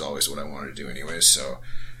conversational, which is always what I wanted to do anyways. So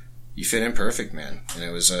you fit in perfect, man. And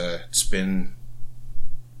it's been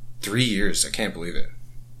 3 years. I can't believe it.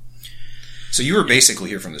 So you were basically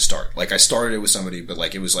here from the start. Like, I started it with somebody, but,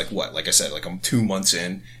 like, it was like, what? Like I said, like, I'm 2 months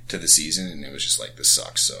in to the season, and it was just like, this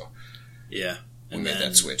sucks. So yeah, we made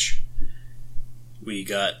that switch. We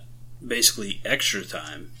got basically extra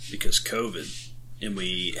time because COVID, and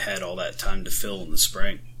we had all that time to fill in the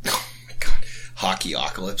spring. Oh my god,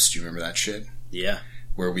 Hockey-ocalypse. Do you remember that shit? Yeah,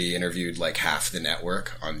 where we interviewed, like, half the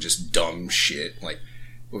network on just dumb shit. Like,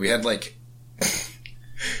 we had like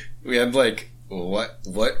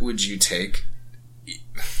what would you take?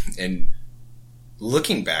 And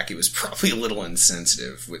looking back, it was probably a little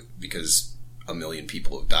insensitive because a million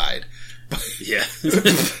people have died. Yeah.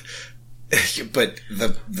 But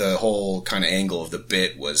the whole kind of angle of the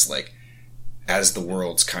bit was, like, as the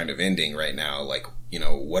world's kind of ending right now, like, you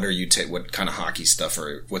know, what kind of hockey stuff,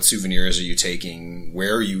 or what souvenirs are you taking?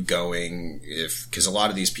 Where are you going? Because a lot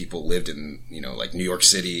of these people lived in, you know, like, New York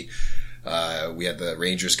City. We had the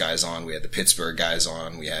Rangers guys on. We had the Pittsburgh guys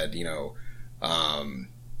on. We had, you know,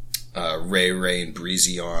 Ray and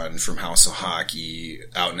Breezy on from House of Hockey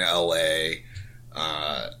out in LA.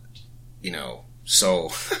 You know,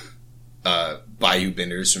 so, Bayou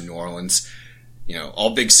Benders from New Orleans. You know,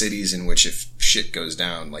 all big cities in which if shit goes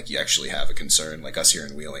down, like, you actually have a concern. Like us here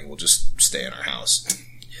in Wheeling, we'll just stay in our house.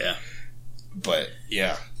 Yeah. But,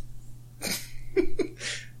 yeah.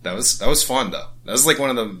 That was fun, though. That was, like, one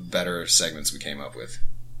of the better segments we came up with.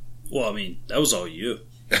 Well, I mean, that was all you.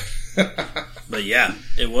 But, yeah,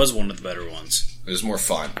 it was one of the better ones. It was more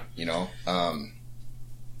fun, you know?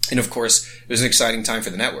 And, of course, it was an exciting time for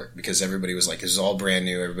the network because everybody was like, this is all brand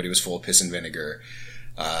new. Everybody was full of piss and vinegar.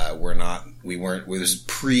 It was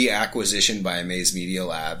pre-acquisition by Amaze Media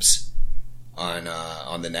Labs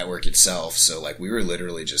on the network itself. So, like, we were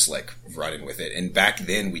literally just, like, running with it. And back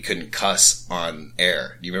then we couldn't cuss on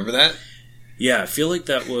air. Do you remember that? Yeah, I feel like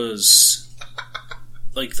that was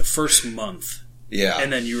like the first month. Yeah.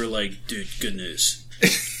 And then you were like, dude, good news.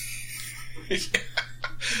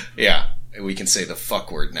 Yeah. We can say the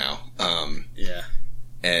fuck word now. Yeah.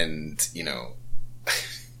 And, you know,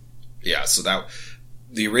 yeah, so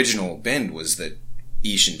the original bend was that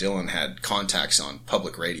Ish and Dylan had contacts on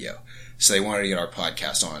public radio. So they wanted to get our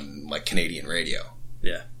podcast on, like, Canadian radio.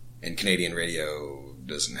 Yeah. And Canadian radio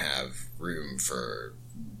doesn't have room for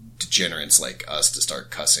degenerates like us to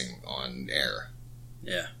start cussing on air.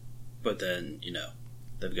 Yeah. But then, you know,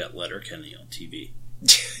 they've got Letterkenny on TV.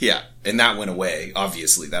 Yeah. And that went away.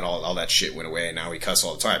 Obviously, that all that shit went away, and now we cuss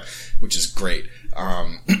all the time, which is great.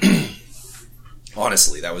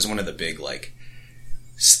 Honestly, that was one of the big, like,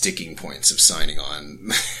 sticking points of signing on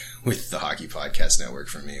with the Hockey Podcast Network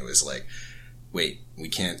for me. It was like, wait, we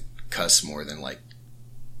can't cuss more than like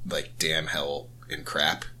damn, hell, and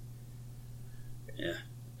crap. Yeah.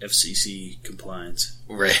 FCC compliance.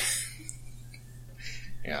 Right.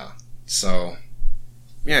 Yeah. So,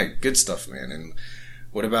 yeah, good stuff, man. And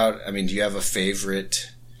what about, I mean, do you have a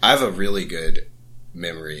favorite? I have a really good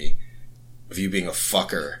memory of you being a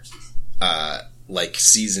fucker, like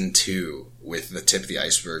season 2 with the Tip of the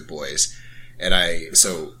Iceberg boys. And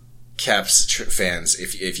so Caps fans,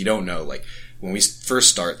 if you don't know, like, when we first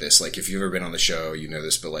start this, like, if you've ever been on the show, you know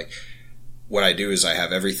this, but, like, what I do is I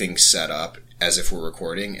have everything set up as if we're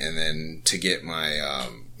recording, and then to get my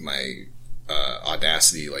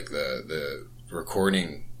Audacity, like the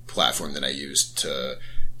recording platform that I use to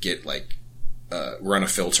get like run a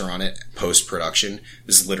filter on it post production.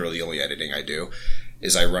 This is literally the only editing I do.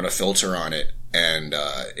 Is I run a filter on it and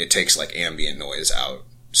it takes like ambient noise out.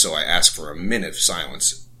 So I ask for a minute of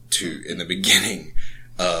silence in the beginning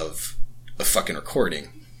of a fucking recording.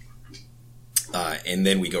 And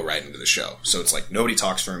then we go right into the show. So it's like nobody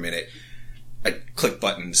talks for a minute. I click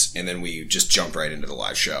buttons and then we just jump right into the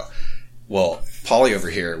live show. Well, Paulie over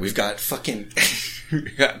here, we've got fucking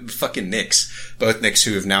Nicks. Both Nicks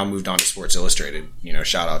who have now moved on to Sports Illustrated. You know,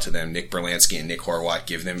 shout out to them. Nick Berlansky and Nick Horwath.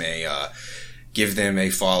 Give them a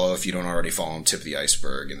follow if you don't already follow them. Tip of the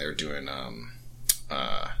Iceberg. And they're doing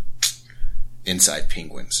Inside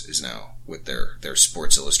Penguins is now with their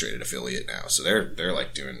Sports Illustrated affiliate now. So they're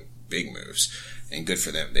like doing big moves, and good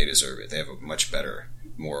for them. They deserve it. They have a much better,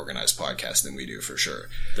 more organized podcast than we do, for sure.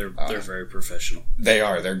 They're very professional. They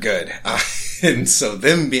are. They're good. And so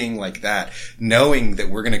them being like that, knowing that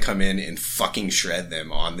we're going to come in and fucking shred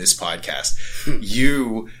them on this podcast,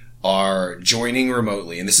 you are joining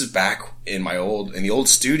remotely. And this is back in the old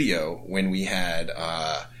studio when we had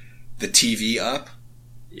the TV up.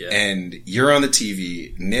 Yeah. And you're on the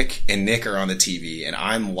TV, Nick and Nick are on the TV, and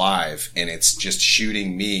I'm live, and it's just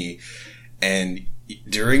shooting me. And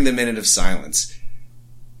during the minute of silence,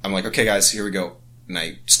 I'm like, okay, guys, here we go. And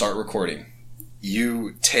I start recording.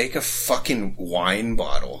 You take a fucking wine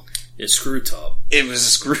bottle. It's screw top. It was a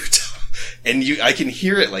screw top. And I can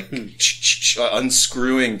hear it like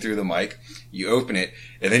unscrewing through the mic. You open it,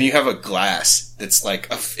 and then you have a glass that's like,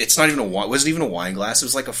 it's not even it wasn't even a wine glass. It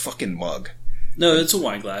was like a fucking mug. No, it's a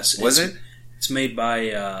wine glass. Was it? It's made by,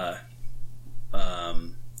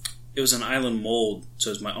 it was an Island Mold, so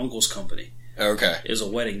it's my uncle's company. Okay. It was a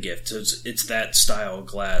wedding gift. So it's that style of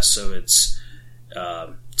glass, so it's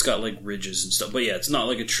got like ridges and stuff. But yeah, it's not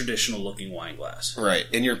like a traditional looking wine glass. Right.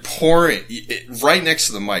 And you're pouring, right next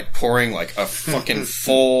to the mic, pouring like a fucking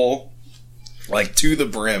full, like to the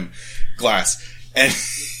brim glass. And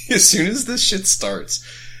as soon as this shit starts,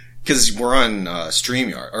 because we're on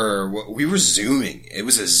StreamYard, or we were Zooming. It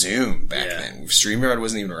was a Zoom back then. StreamYard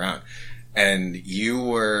wasn't even around. And you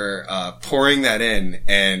were pouring that in,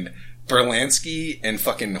 and Berlansky and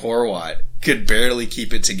fucking Horwath could barely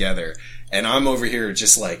keep it together. And I'm over here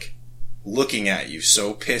just like looking at you,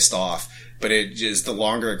 so pissed off. But it just, the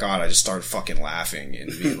longer it got, I just started fucking laughing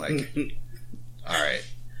and being like, alright.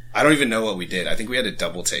 I don't even know what we did. I think we had to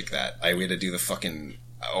double take that. We had to do the fucking...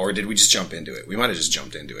 Or did we just jump into it? We might have just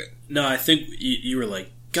jumped into it. No, I think you were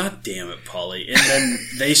like, God damn it, Paulie. And then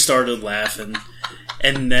they started laughing.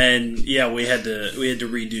 And then, yeah, we had to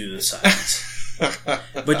redo the silence.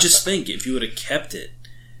 But just think, if you would have kept it,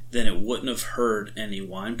 then it wouldn't have heard any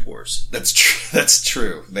wine pours. That's true. That's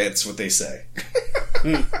true. That's what they say.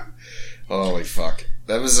 Holy fuck.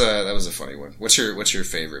 That was a funny one. What's your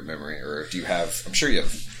favorite memory? Or do you have, I'm sure you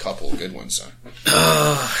have a couple of good ones, son.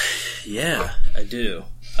 Yeah, I do.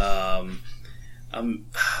 I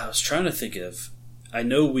was trying to think of, I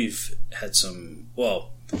know we've had some,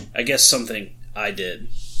 well, I guess something I did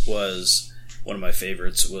was, one of my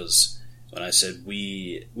favorites was when I said,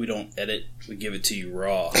 we don't edit, we give it to you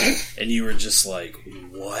raw. And you were just like,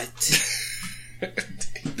 what?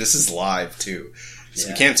 This is live, too. So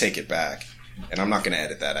we can't take it back. And I'm not going to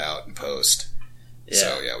edit that out in post. Yeah.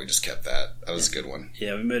 So, yeah, we just kept that. That was a good one.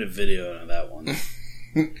 Yeah, we made a video of that one.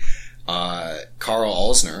 Carl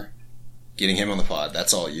Alsner, getting him on the pod,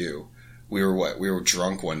 that's all you. We were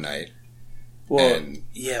drunk one night. Well,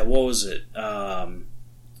 yeah, what was it? I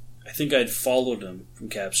think I'd followed him from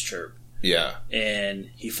Caps Chirp. Yeah.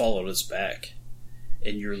 And he followed us back.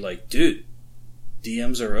 And you're like, dude,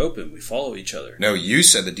 DMs are open. We follow each other. No, you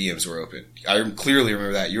said the DMs were open. I clearly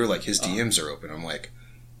remember that. You were like, his DMs are open. I'm like,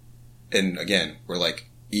 and again, we're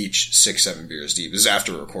like each 6-7 beers deep. This is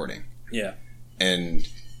after recording. Yeah. And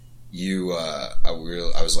you, I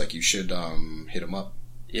was like, you should hit him up.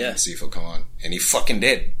 Yeah. And see if he'll come on. And he fucking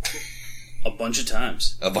did. A bunch of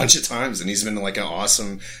times. And he's been like an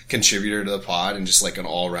awesome contributor to the pod and just like an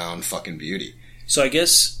all-around fucking beauty. So I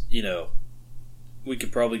guess, we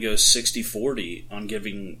could probably go 60-40 on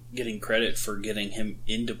getting credit for getting him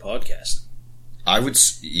into podcasting. I would,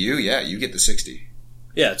 you get the 60.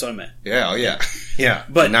 Yeah, that's what I meant. Yeah, oh yeah. Yeah.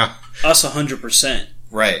 But now, us 100%.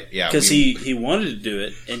 Right, yeah. Because he wanted to do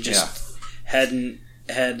it and just hadn't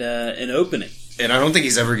had an opening. And I don't think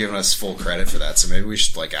he's ever given us full credit for that, so maybe we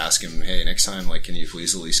should like ask him, hey, next time, like, can you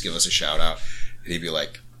please at least give us a shout out? And he'd be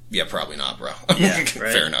like, yeah, probably not, bro. Yeah, right.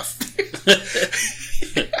 Fair enough.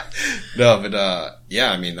 No, but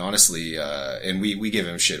yeah, I mean, honestly, and we give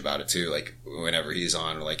him shit about it too. Like whenever he's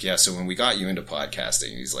on, we're like, yeah. So when we got you into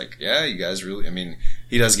podcasting, he's like, yeah, you guys really. I mean,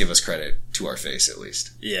 he does give us credit to our face at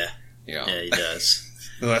least. Yeah. You know? Yeah, he does.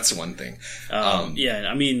 Well, that's one thing. Yeah,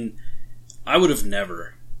 I mean, I would have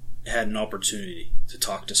never had an opportunity to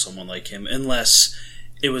talk to someone like him unless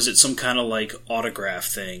it was at some kind of like autograph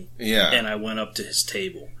thing. Yeah. And I went up to his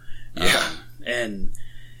table. Yeah. And,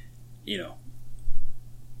 you know,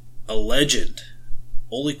 a legend,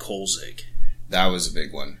 Ole Kolzig. That was a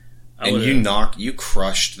big one. And you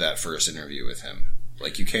crushed that first interview with him.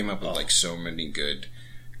 Like, you came up with like so many good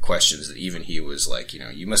questions that even he was like, you know,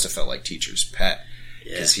 you must have felt like teacher's pet.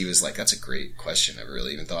 Because he was like, that's a great question. I never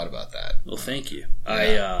really even thought about that. Well, thank you.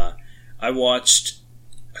 Yeah. I watched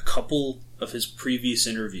a couple of his previous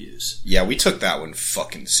interviews. Yeah, we took that one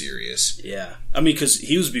fucking serious. Yeah. I mean, because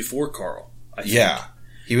he was before Carl, I think. Yeah.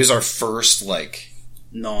 He was our first, like...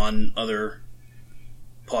 non-other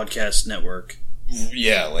podcast network.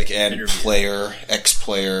 Yeah, like, and interview. player,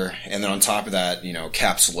 ex-player, and then on top of that, you know,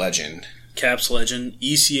 Caps legend. Caps legend,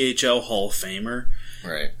 ECHL Hall of Famer.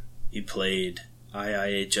 Right. He played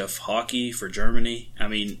IIHF hockey for Germany. I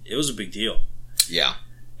mean, it was a big deal. Yeah.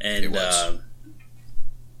 And, it was.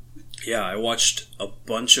 Yeah, I watched a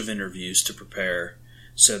bunch of interviews to prepare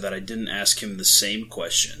so that I didn't ask him the same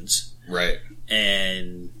questions. Right.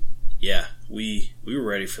 And, yeah, we were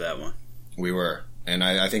ready for that one. We were. And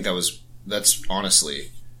I think that's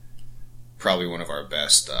honestly probably one of our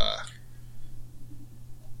best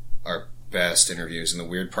interviews. And the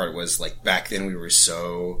weird part was, like, back then we were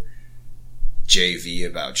so JV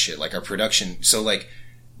about shit. Like, our production... So, like...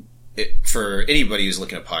 for anybody who's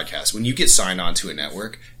looking at podcasts, when you get signed on to a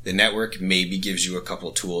network, the network maybe gives you a couple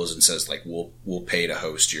tools and says, like, we'll pay to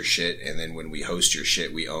host your shit, and then when we host your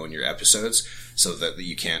shit, we own your episodes, so that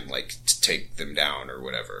you can't, like, take them down or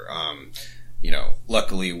whatever. You know,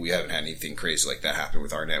 luckily we haven't had anything crazy like that happen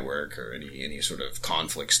with our network or any sort of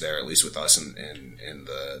conflicts there, at least with us and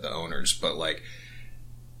the owners. But, like,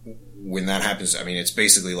 when that happens, I mean, it's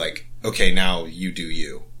basically like, okay, now you do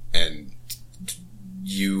you, and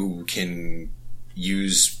you can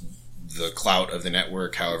use the clout of the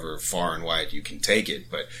network however far and wide you can take it,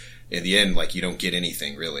 but in the end, like, you don't get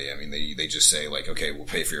anything really. I mean, they just say, like, okay, we'll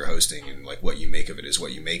pay for your hosting, and, like, what you make of it is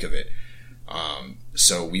what you make of it.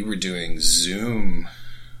 So we were doing Zoom,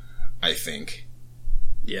 I think.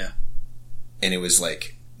 Yeah. And it was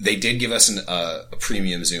like, they did give us a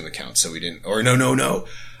premium Zoom account, so we didn't, or no.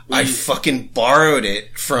 I fucking borrowed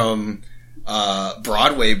it from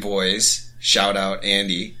Broadway Boys. Shout out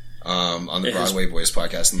Andy on the Broadway Boys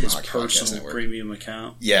podcast and the Hockey Podcast Network. Premium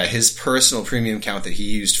account. Yeah, his personal premium account that he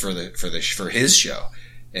used for his show,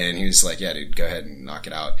 and he was like, "Yeah, dude, go ahead and knock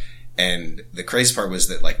it out." And the crazy part was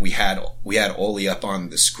that, like, we had Oli up on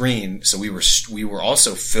the screen, so we were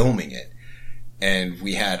also filming it, and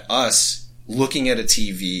we had us looking at a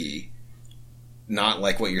TV. Not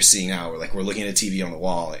like what you're seeing now, where, like, we're looking at a TV on the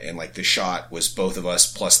wall, and, like, the shot was both of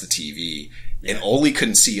us plus the TV, and Oli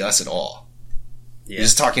couldn't see us at all. Yeah.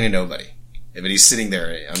 He's talking to nobody, but he's sitting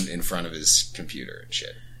there in front of his computer and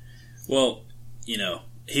shit. Well, you know,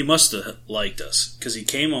 he must have liked us, because he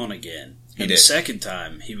came on again. He and did. The second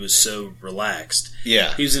time, he was so relaxed.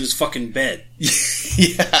 Yeah. He was in his fucking bed.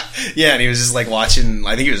 Yeah, and he was just, like, watching,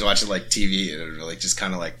 I think he was watching, like, TV, and like, just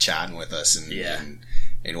kind of, like, chatting with us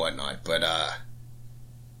and whatnot. But,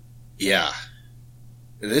 yeah.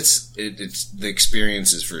 It's the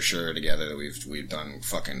experiences for sure together that we've done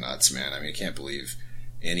fucking nuts, man. I mean, I can't believe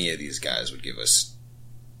any of these guys would give us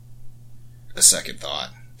a second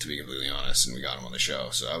thought, to be completely honest, and we got them on the show,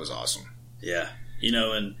 so that was awesome. Yeah. You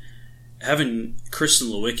know, and having Kristen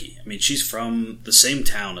Lewicki, I mean, she's from the same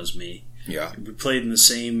town as me. Yeah. We played in the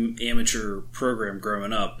same amateur program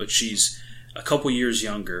growing up, but she's a couple years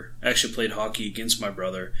younger. I actually played hockey against my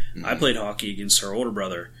brother. Mm-hmm. I played hockey against her older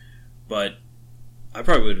brother, but I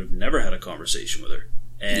probably would have never had a conversation with her.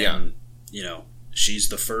 And, you know, she's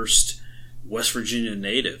the first West Virginia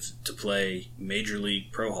native to play Major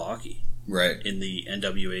League Pro Hockey. Right. In the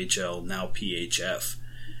NWHL, now PHF.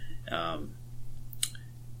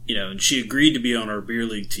 You know, and she agreed to be on our beer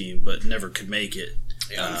league team, but never could make it.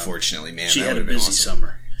 Yeah, unfortunately, man. She that had a been busy awesome.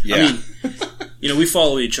 summer. Yeah. I mean, you know, we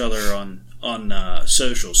follow each other on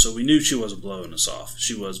social, so we knew she wasn't blowing us off.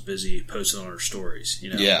 She was busy posting on her stories, you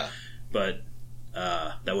know. Yeah. But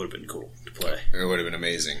that would have been cool to play. It would have been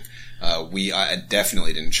amazing. I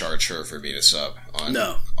definitely didn't charge her for being a sub on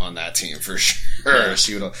that team for sure.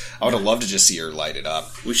 Yeah. I would have loved to just see her light it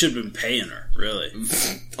up. We should have been paying her, really.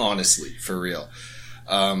 Honestly, for real.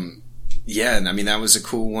 Yeah, and I mean, that was a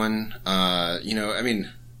cool one. You know,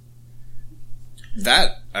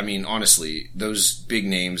 honestly, those big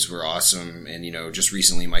names were awesome. And, you know, just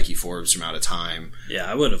recently, Mikey Forbes from Out of Time.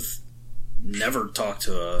 Yeah, I would have never talked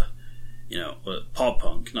to pop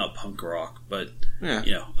punk, not punk rock, but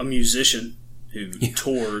Yeah. a musician who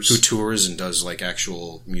tours, Who tours and does like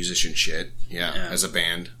actual musician shit. Yeah. As a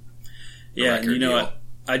band. Yeah, and deal.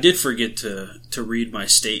 I did forget to read my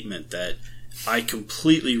statement that I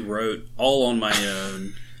completely wrote all on my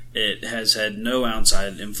own. It has had no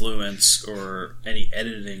outside influence or any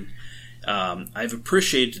editing. I've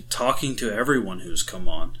appreciated talking to everyone who's come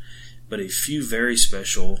on, but a few very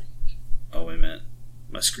special... Oh, wait a minute.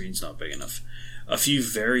 My screen's not big enough. A few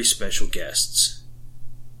very special guests.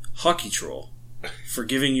 Hockey Troll, for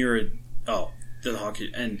giving the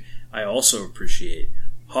hockey... And I also appreciate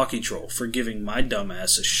Hockey Troll for giving my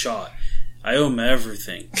dumbass a shot. I owe him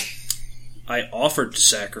everything. I offered to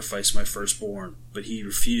sacrifice my firstborn, but he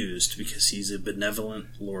refused because he's a benevolent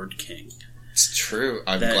Lord King. It's true.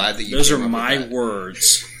 I'm glad that you those came are up my with that.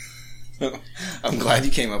 words. I'm glad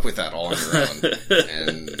you came up with that all on your own.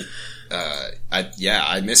 And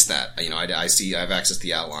I missed that. I have access to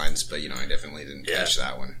the outlines, but I definitely didn't catch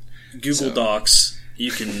that one. Google Docs,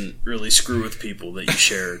 you can really screw with people that you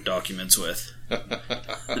share documents with.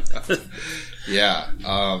 Yeah.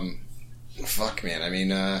 Fuck, man. I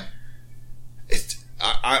mean, I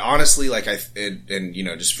honestly, like,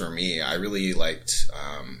 just for me, I really liked,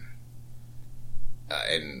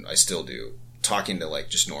 and I still do, talking to, like,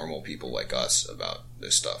 just normal people like us about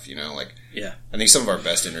this stuff, like, yeah. I think some of our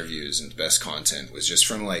best interviews and best content was just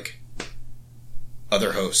from, like,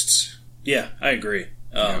 other hosts. Yeah, I agree.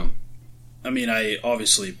 I mean, I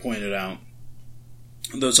obviously pointed out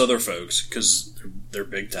those other folks because they're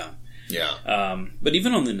big time. Yeah. But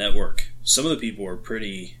even on the network, some of the people are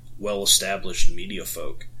pretty well-established media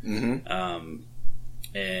folk. Mm-hmm.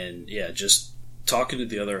 And yeah, just talking to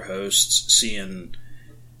the other hosts, seeing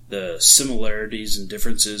the similarities and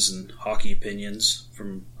differences in hockey opinions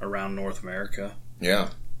from around North America. Yeah.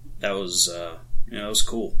 That was, it was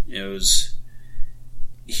cool. It was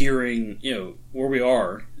hearing, where we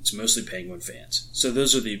are, it's mostly Penguin fans. So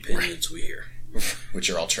those are the opinions we hear. Which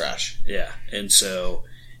are all trash. Yeah. And so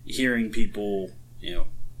hearing people,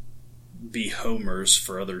 be homers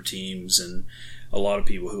for other teams and a lot of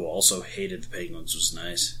people who also hated the Penguins was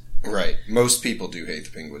nice. Right. Most people do hate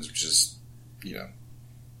the Penguins, which is,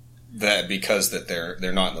 that because that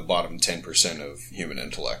they're not in the bottom 10% of human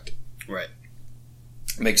intellect. Right.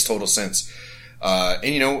 Makes total sense.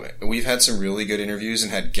 And we've had some really good interviews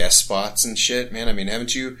and had guest spots and shit, man. I mean,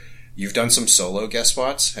 haven't you've done some solo guest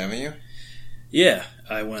spots, haven't you? Yeah.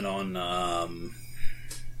 I went on,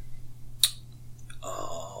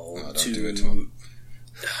 don't do it to him.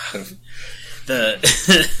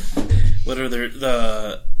 What are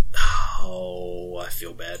I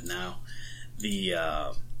feel bad now.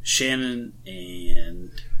 The, Shannon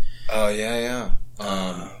and... Oh, yeah.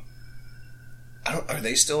 Are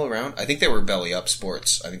they still around? I think they were Belly Up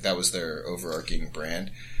Sports. I think that was their overarching brand.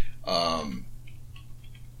 And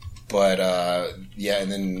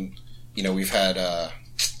then, we've had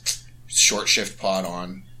Short Shift Pod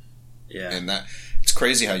on. Yeah. And that... It's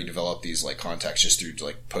crazy how you develop these, like, contacts just through,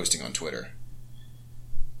 like, posting on Twitter.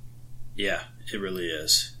 Yeah, it really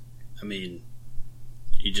is. I mean,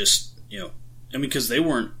 you just, because they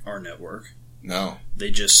weren't our network. No.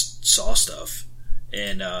 They just saw stuff.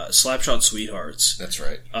 And Slapshot Sweethearts. That's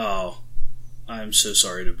right. Oh, I'm so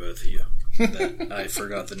sorry to both of you that I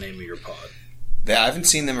forgot the name of your pod. I haven't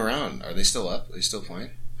seen them around. Are they still up? Are they still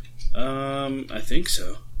playing? I think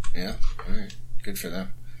so. Yeah? All right. Good for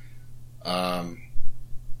them.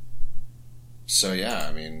 So, yeah,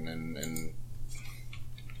 I mean, and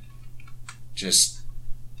just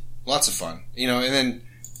lots of fun. And then,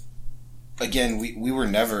 again, we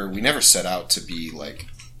never set out to be, like,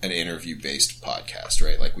 an interview-based podcast,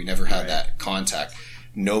 right? Like, we never had that contact.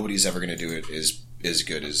 Nobody's ever going to do it as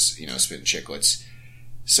good as, Spittin' Chicklets.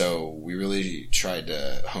 So we really tried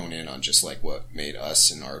to hone in on just, like, what made us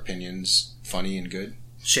and our opinions funny and good.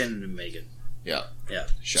 Shannon and Megan. Yeah. Yeah.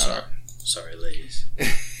 Shout out. Sorry, ladies.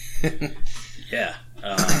 Yeah.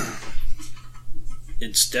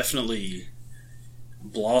 It's definitely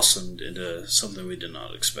blossomed into something we did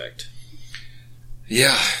not expect.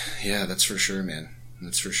 Yeah, that's for sure, man.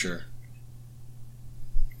 That's for sure.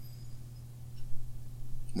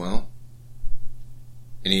 Well,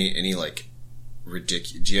 any like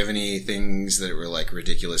ridiculous? Do you have any things that were like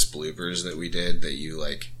ridiculous bloopers that we did that you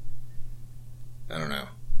like? I don't know.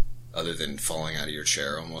 Other than falling out of your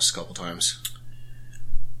chair almost a couple times.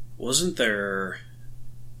 Wasn't there?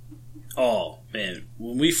 Oh man,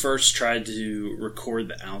 when we first tried to record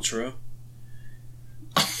the outro.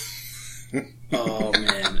 Oh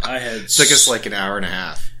man, it took us like an hour and a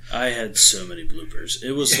half. I had so many bloopers.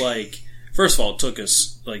 It was like, first of all, it took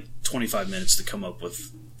us like 25 minutes to come up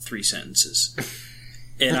with 3 sentences.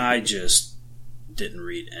 And I just didn't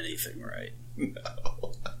read anything right.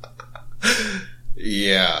 No.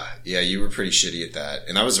 Yeah, you were pretty shitty at that.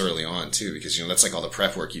 And I was early on, too, because, that's like all the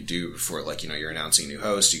prep work you do before, like, you're announcing a new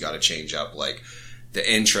host. You got to change up, like,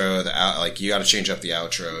 the intro, you got to change up the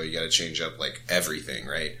outro. You got to change up, like, everything,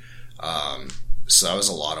 right? So that was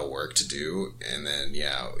a lot of work to do. And then,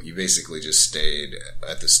 you basically just stayed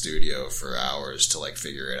at the studio for hours to, like,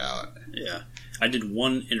 figure it out. Yeah. I did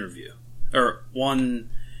one interview, or one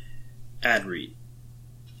ad read,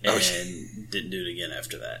 and didn't do it again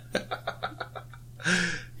after that.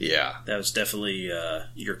 Yeah. That was definitely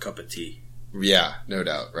your cup of tea. Yeah, no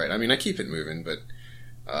doubt. Right. I mean, I keep it moving, but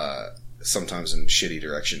sometimes in shitty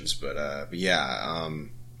directions. But yeah,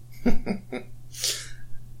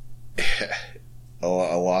 a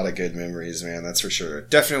lot of good memories, man. That's for sure.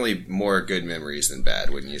 Definitely more good memories than bad,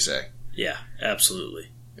 wouldn't you say? Yeah, absolutely.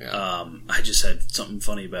 Yeah. I just had something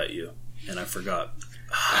funny about you, and I forgot.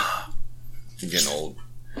 You're getting old.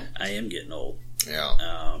 I am getting old.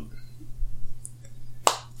 Yeah.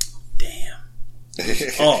 Damn.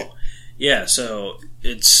 Oh, yeah, so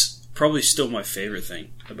it's probably still my favorite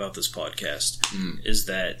thing about this podcast is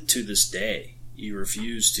that to this day you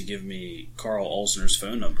refuse to give me Carl Alsner's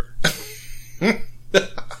phone number.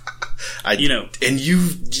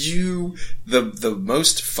 The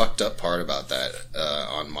most fucked up part about that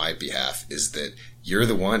on my behalf is that you're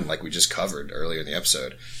the one, like we just covered earlier in the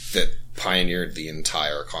episode, that pioneered the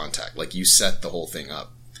entire contact. Like, you set the whole thing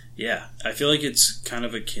up. Yeah, I feel like it's kind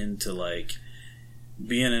of akin to, like,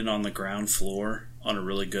 being in on the ground floor on a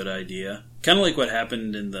really good idea. Kind of like what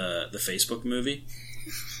happened in the Facebook movie.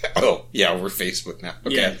 Oh, yeah, we're Facebook now.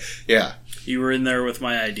 Okay. Yeah. You were in there with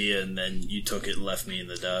my idea, and then you took it and left me in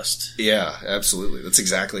the dust. Yeah, absolutely. That's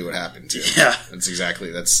exactly what happened, too. Yeah.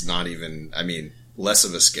 That's not even, I mean, less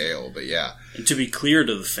of a scale, but yeah. And to be clear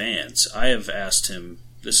to the fans, I have asked him,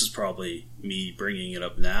 this is probably me bringing it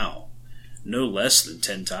up now, no less than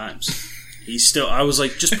 10 times. I was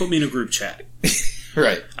like, just put me in a group chat.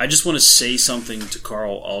 Right. I just want to say something to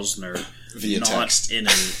Carl Alsner via text.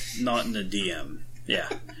 Not in a DM. Yeah.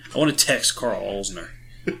 I want to text Carl Alsner.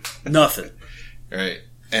 Nothing. Right.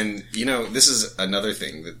 And, this is another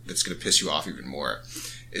thing that's going to piss you off even more,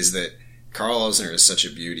 is that Carl Alsner is such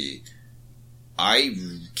a beauty. I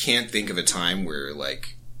can't think of a time where,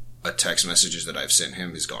 like, a text messages that I've sent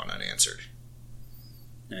him has gone unanswered.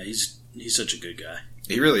 Yeah, he's such a good guy.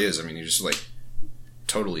 He really is. I mean, he's just, like,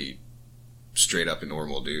 totally straight up a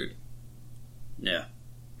normal dude. Yeah.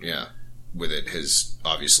 Yeah. With it, he's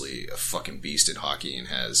obviously a fucking beast at hockey and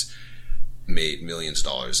has made millions of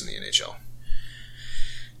dollars in the NHL.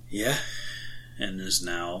 Yeah. And is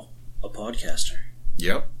now a podcaster.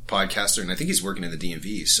 Yep. Podcaster. And I think he's working in the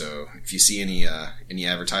DMV. So if you see any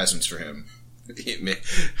advertisements for him,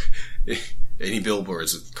 any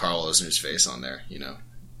billboards with Carl Osner's face on there,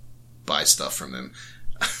 buy stuff from him.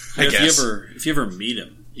 I guess. If you ever meet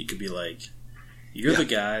him, you could be like, you're the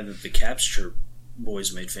guy that the Caps Chirp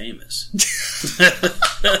boys made famous.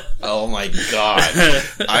 Oh my god!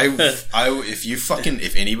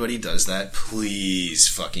 If anybody does that, please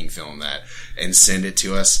fucking film that and send it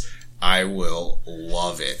to us. I will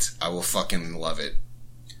love it. I will fucking love it.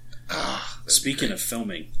 Speaking of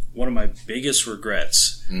filming, one of my biggest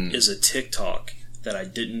regrets is a TikTok that I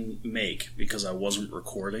didn't make because I wasn't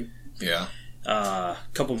recording. Yeah. A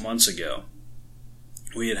couple months ago,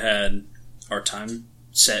 we had our time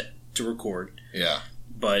set to record. Yeah.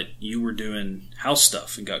 But you were doing house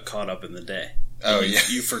stuff and got caught up in the day. Oh, yeah.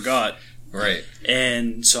 You forgot. Right.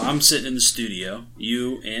 And so I'm sitting in the studio.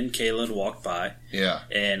 You and Kayla had walked by. Yeah.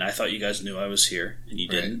 And I thought you guys knew I was here, and you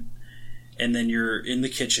didn't. And then you're in the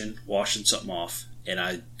kitchen washing something off, and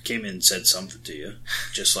I came in and said something to you.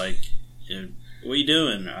 Just like, what are you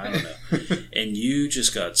doing? I don't know. And you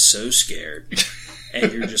just got so scared.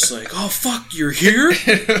 And you're just like, oh, fuck, you're here?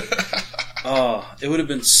 Oh, it would have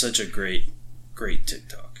been such a great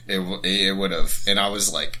TikTok. It would have. And I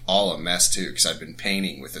was like all a mess too, because I'd been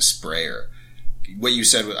painting with a sprayer. What you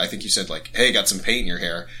said, I think you said like, hey, got some paint in your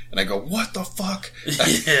hair. And I go, what the fuck?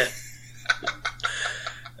 Yeah.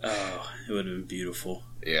 Oh, it would have been beautiful.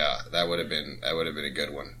 Yeah, that would have been a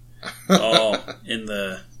good one. Oh, in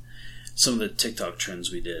some of the TikTok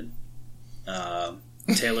trends we did.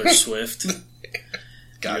 Taylor Swift.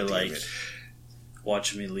 God, you're like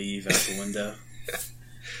watching me leave out the window.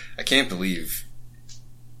 I can't believe.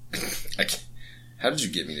 How did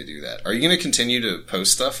you get me to do that? Are you going to continue to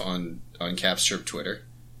post stuff on Caps Chirp Twitter?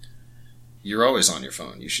 You're always on your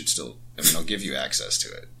phone. You should still. I mean, I'll give you access to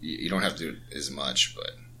it. You don't have to do it as much,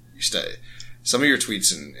 but you stay. Some of your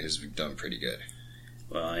tweets has done pretty good.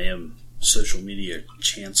 Well, I am social media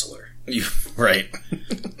chancellor. Right.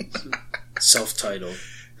 Self-titled.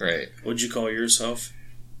 Right. What'd you call yourself?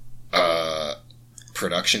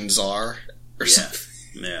 Production czar or something.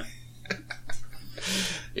 Yeah.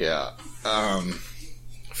 Yeah.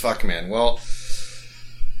 Fuck, man. Well,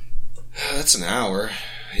 that's an hour.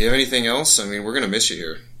 You have anything else? I mean, we're going to miss you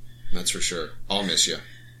here. That's for sure. I'll miss you.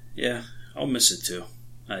 Yeah, I'll miss it too.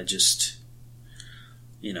 I just,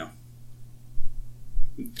 doing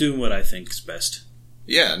what I think is best.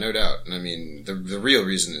 Yeah, no doubt. I mean, the real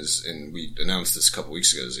reason is, and we announced this a couple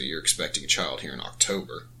weeks ago, is that you're expecting a child here in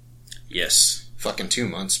October. Yes. Fucking 2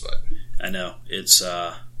 months, bud. I know. It's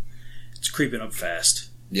creeping up fast.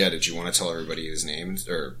 Yeah, did you want to tell everybody his name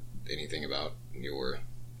or anything about your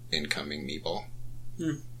incoming meatball?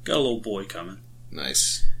 Got a little boy coming.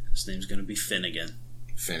 Nice. His name's going to be Finnegan.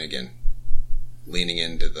 Finnegan. Leaning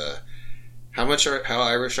into the... How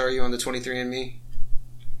Irish are you on the 23andMe?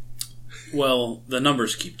 Well, the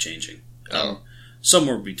numbers keep changing. Oh.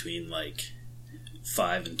 Somewhere between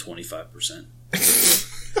 5 and 25%.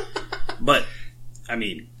 But, I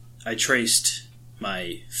mean, I traced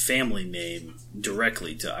my family name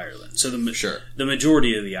directly to Ireland. So the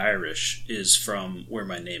majority of the Irish is from where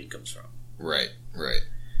my name comes from. Right.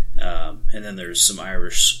 And then there's some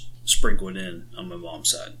Irish sprinkled in on my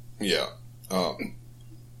mom's side. Yeah.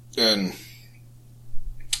 And,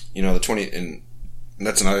 the 20... And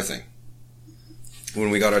that's another thing.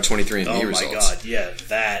 When we got our 23andMe results... Oh my god, yeah,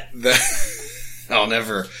 that... I'll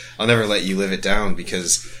never let you live it down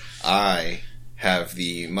because I have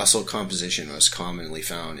the muscle composition most commonly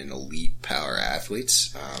found in elite power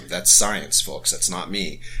athletes. That's science, folks. That's not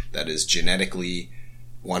me. That is genetically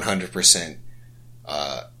 100%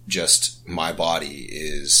 just my body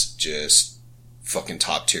is just fucking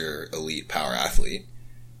top tier elite power athlete.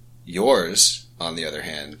 Yours, on the other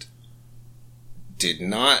hand, did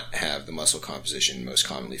not have the muscle composition most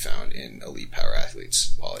commonly found in elite power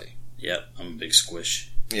athletes, Paulie. Yep, I'm a big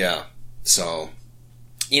squish. Yeah. So,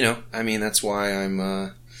 that's why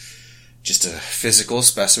I'm just a physical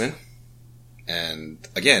specimen. And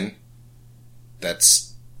again,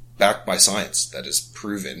 that's backed by science. That is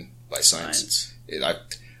proven by science.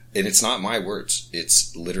 And it's not my words.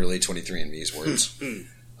 It's literally 23andMe's words.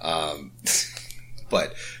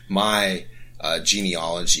 But my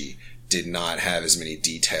genealogy did not have as many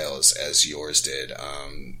details as yours did.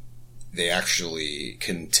 They actually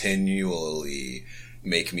continually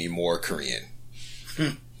make me more Korean.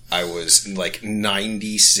 I was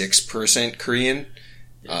 96% Korean.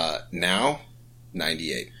 Now,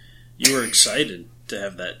 98. You were excited to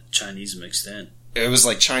have that Chinese mixed in. It was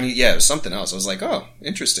like Chinese. Yeah, it was something else. I was like, oh,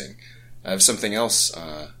 interesting. I have something else.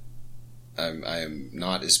 I am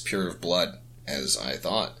not as pure of blood as I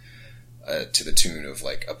thought, to the tune of a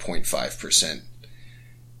 0.5%.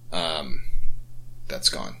 That's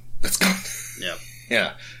gone. That's gone. Yeah.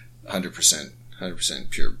 Yeah. 100%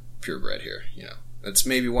 purebred here. That's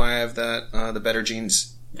maybe why I have the better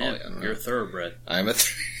genes. Yeah, you're a thoroughbred. I'm a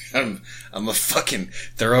fucking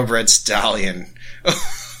thoroughbred stallion.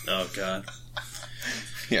 Oh God.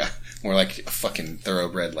 Yeah, more like a fucking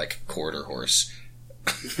thoroughbred quarter horse.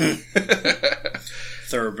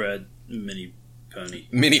 Thoroughbred mini pony.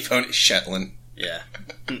 Mini pony Shetland. Yeah.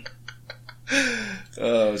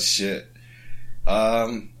 Oh shit.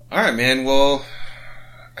 All right, man. Well,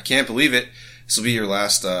 I can't believe it. This will be your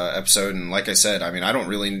last episode, and like I said, I mean,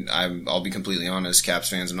 I'll be completely honest, Caps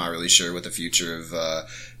fans, I'm not really sure what the future of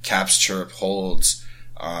Caps Chirp holds.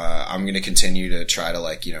 I'm going to continue to try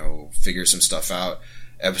to figure some stuff out.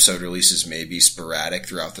 Episode releases may be sporadic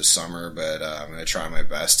throughout the summer, but I'm going to try my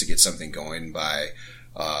best to get something going by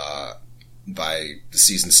the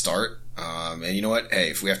season start. And you know what? Hey,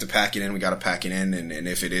 if we have to pack it in, we got to pack it in. And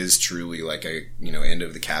if it is truly end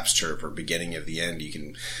of the Caps Chirp or beginning of the end, you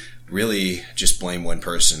can really just blame one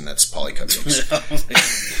person. That's Paulie Cupcakes.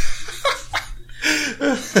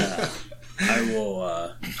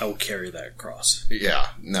 I will carry that cross. Yeah,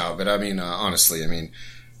 no, but I mean, honestly, I mean,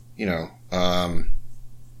 we'll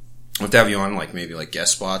have to have you on maybe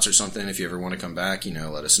guest spots or something. If you ever want to come back,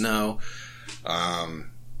 let us know.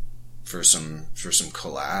 For some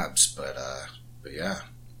collabs, but yeah,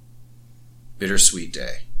 bittersweet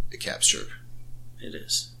day at Caps Chirp. It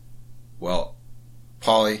is. Well,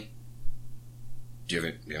 Paulie, do you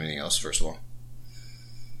have anything else? First of all,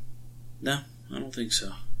 no, I don't think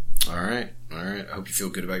so. All right. I hope you feel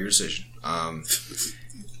good about your decision.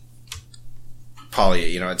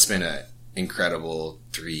 Paulie, it's been an incredible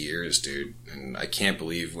 3 years, dude, and I can't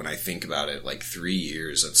believe when I think about it, 3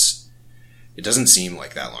 years. It doesn't seem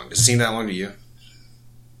like that long. Does it seem that long to you?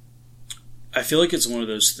 I feel like it's one of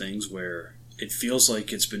those things where it feels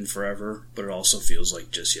like it's been forever, but it also feels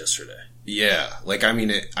like just yesterday. Yeah. Like, I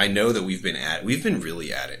mean, I know that we've been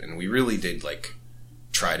really at it, and we really did, like,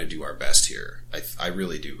 try to do our best here. I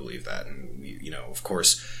really do believe that. And, we, you know, of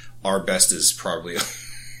course, our best is probably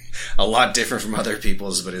a lot different from other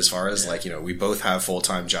people's, but as far as, like, you know, we both have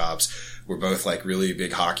full-time jobs. We're both, like, really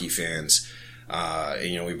big hockey fans. And,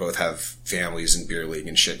 you know, we both have families and beer league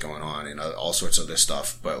and shit going on and all sorts of this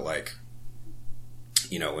stuff. But, like,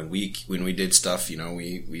 you know, when we did stuff, you know,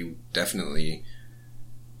 we definitely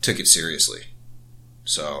took it seriously.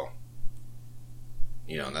 So,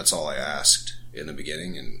 you know, and that's all I asked in the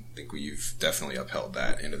beginning, and I think we've definitely upheld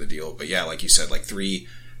that end of the deal. But yeah, like you said, like 3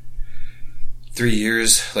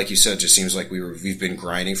 years, like you said, just seems like we've been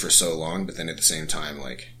grinding for so long, but then at the same time,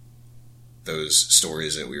 like, those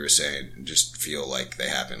stories that we were saying just feel like they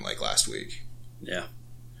happened like last week. Yeah.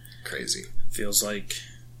 Crazy. Feels like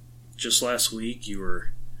just last week we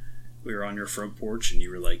were on your front porch and you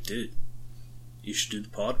were like, dude, you should do the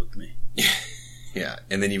pod with me. Yeah.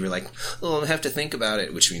 And then you were like, oh, I have to think about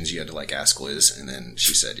it, which means you had to, like, ask Liz, and then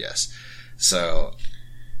she said yes. So,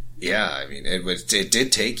 yeah, I mean, it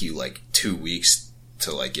did take you, like, 2 weeks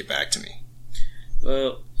to, like, get back to me.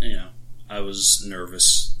 Well, you know, I was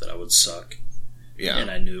nervous that I would suck. Yeah. And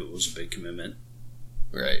I knew it was a big commitment.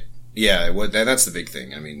 Right. Yeah, that's the big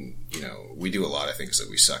thing. I mean, you know, we do a lot of things that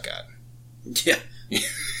we suck at. Yeah.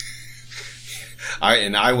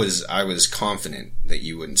 I was confident that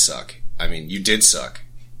you wouldn't suck. I mean, you did suck.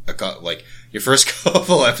 Like, your first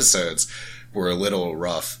couple episodes were a little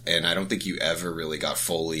rough, and I don't think you ever really got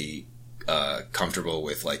fully comfortable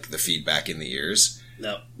with, like, the feedback in the ears.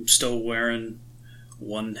 No, I'm still wearing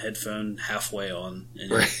one headphone halfway on.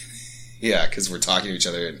 And right. Yeah, because we're talking to each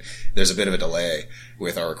other, and there's a bit of a delay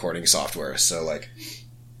with our recording software. So, like,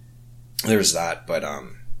 there's that, but a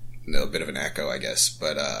bit of an echo, I guess.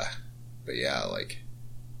 But yeah, like,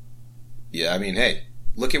 yeah, I mean, hey,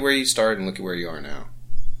 look at where you started and look at where you are now.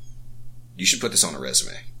 You should put this on a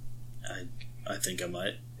resume. I think I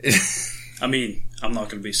might. I mean, I'm not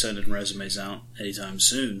going to be sending resumes out anytime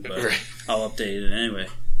soon, but right. I'll update it anyway.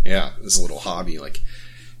 Yeah, this is a little hobby, like,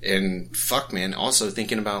 and fuck, man, also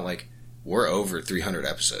thinking about, like, we're over 300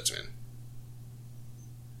 episodes, man.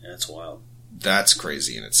 Yeah, that's wild. That's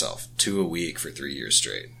crazy in itself. 2 a week for 3 years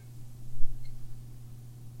straight.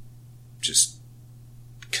 Just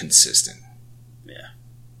consistent. Yeah.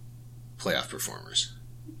 Playoff performers.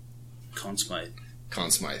 Conn Smythe.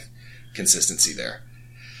 Consistency there.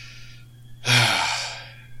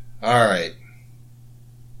 All right.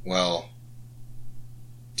 Well,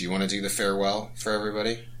 do you want to do the farewell for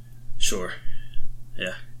everybody? Sure.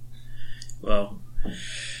 Yeah. Well,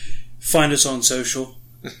 find us on social.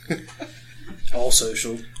 All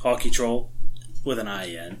social. Hockey Troll with an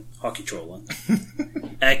IN. Hockey Trollin'.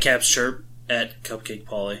 At Caps Chirp. At Cupcake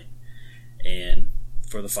Polly. And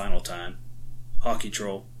for the final time, Hockey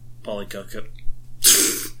Troll. Polly Cupcake.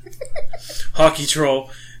 Hockey Troll.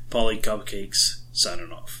 Polly Cupcakes.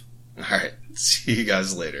 Signing off. All right. See you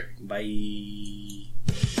guys later. Bye.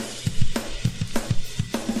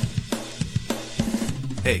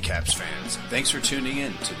 Hey, Caps fans. Thanks for tuning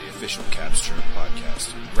in to the official Caps Chirp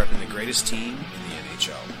podcast, repping the greatest team in the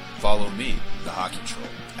NHL. Follow me, the Hockey Troll,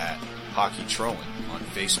 at Hockey Trollin' on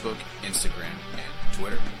Facebook, Instagram, and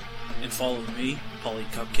Twitter. And follow me, Polly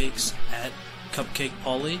Cupcakes, at Cupcake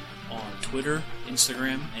Polly on Twitter,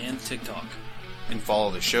 Instagram, and TikTok. And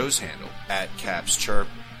follow the show's handle, at Caps Chirp,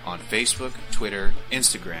 on Facebook, Twitter,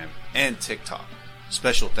 Instagram, and TikTok.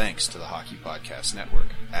 Special thanks to the Hockey Podcast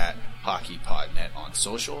Network at HockeyPodNet on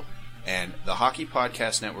social and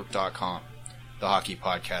thehockeypodcastnetwork.com. The Hockey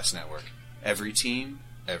Podcast Network. Every team,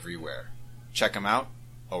 everywhere. Check them out,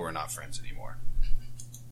 or we're not friends anymore.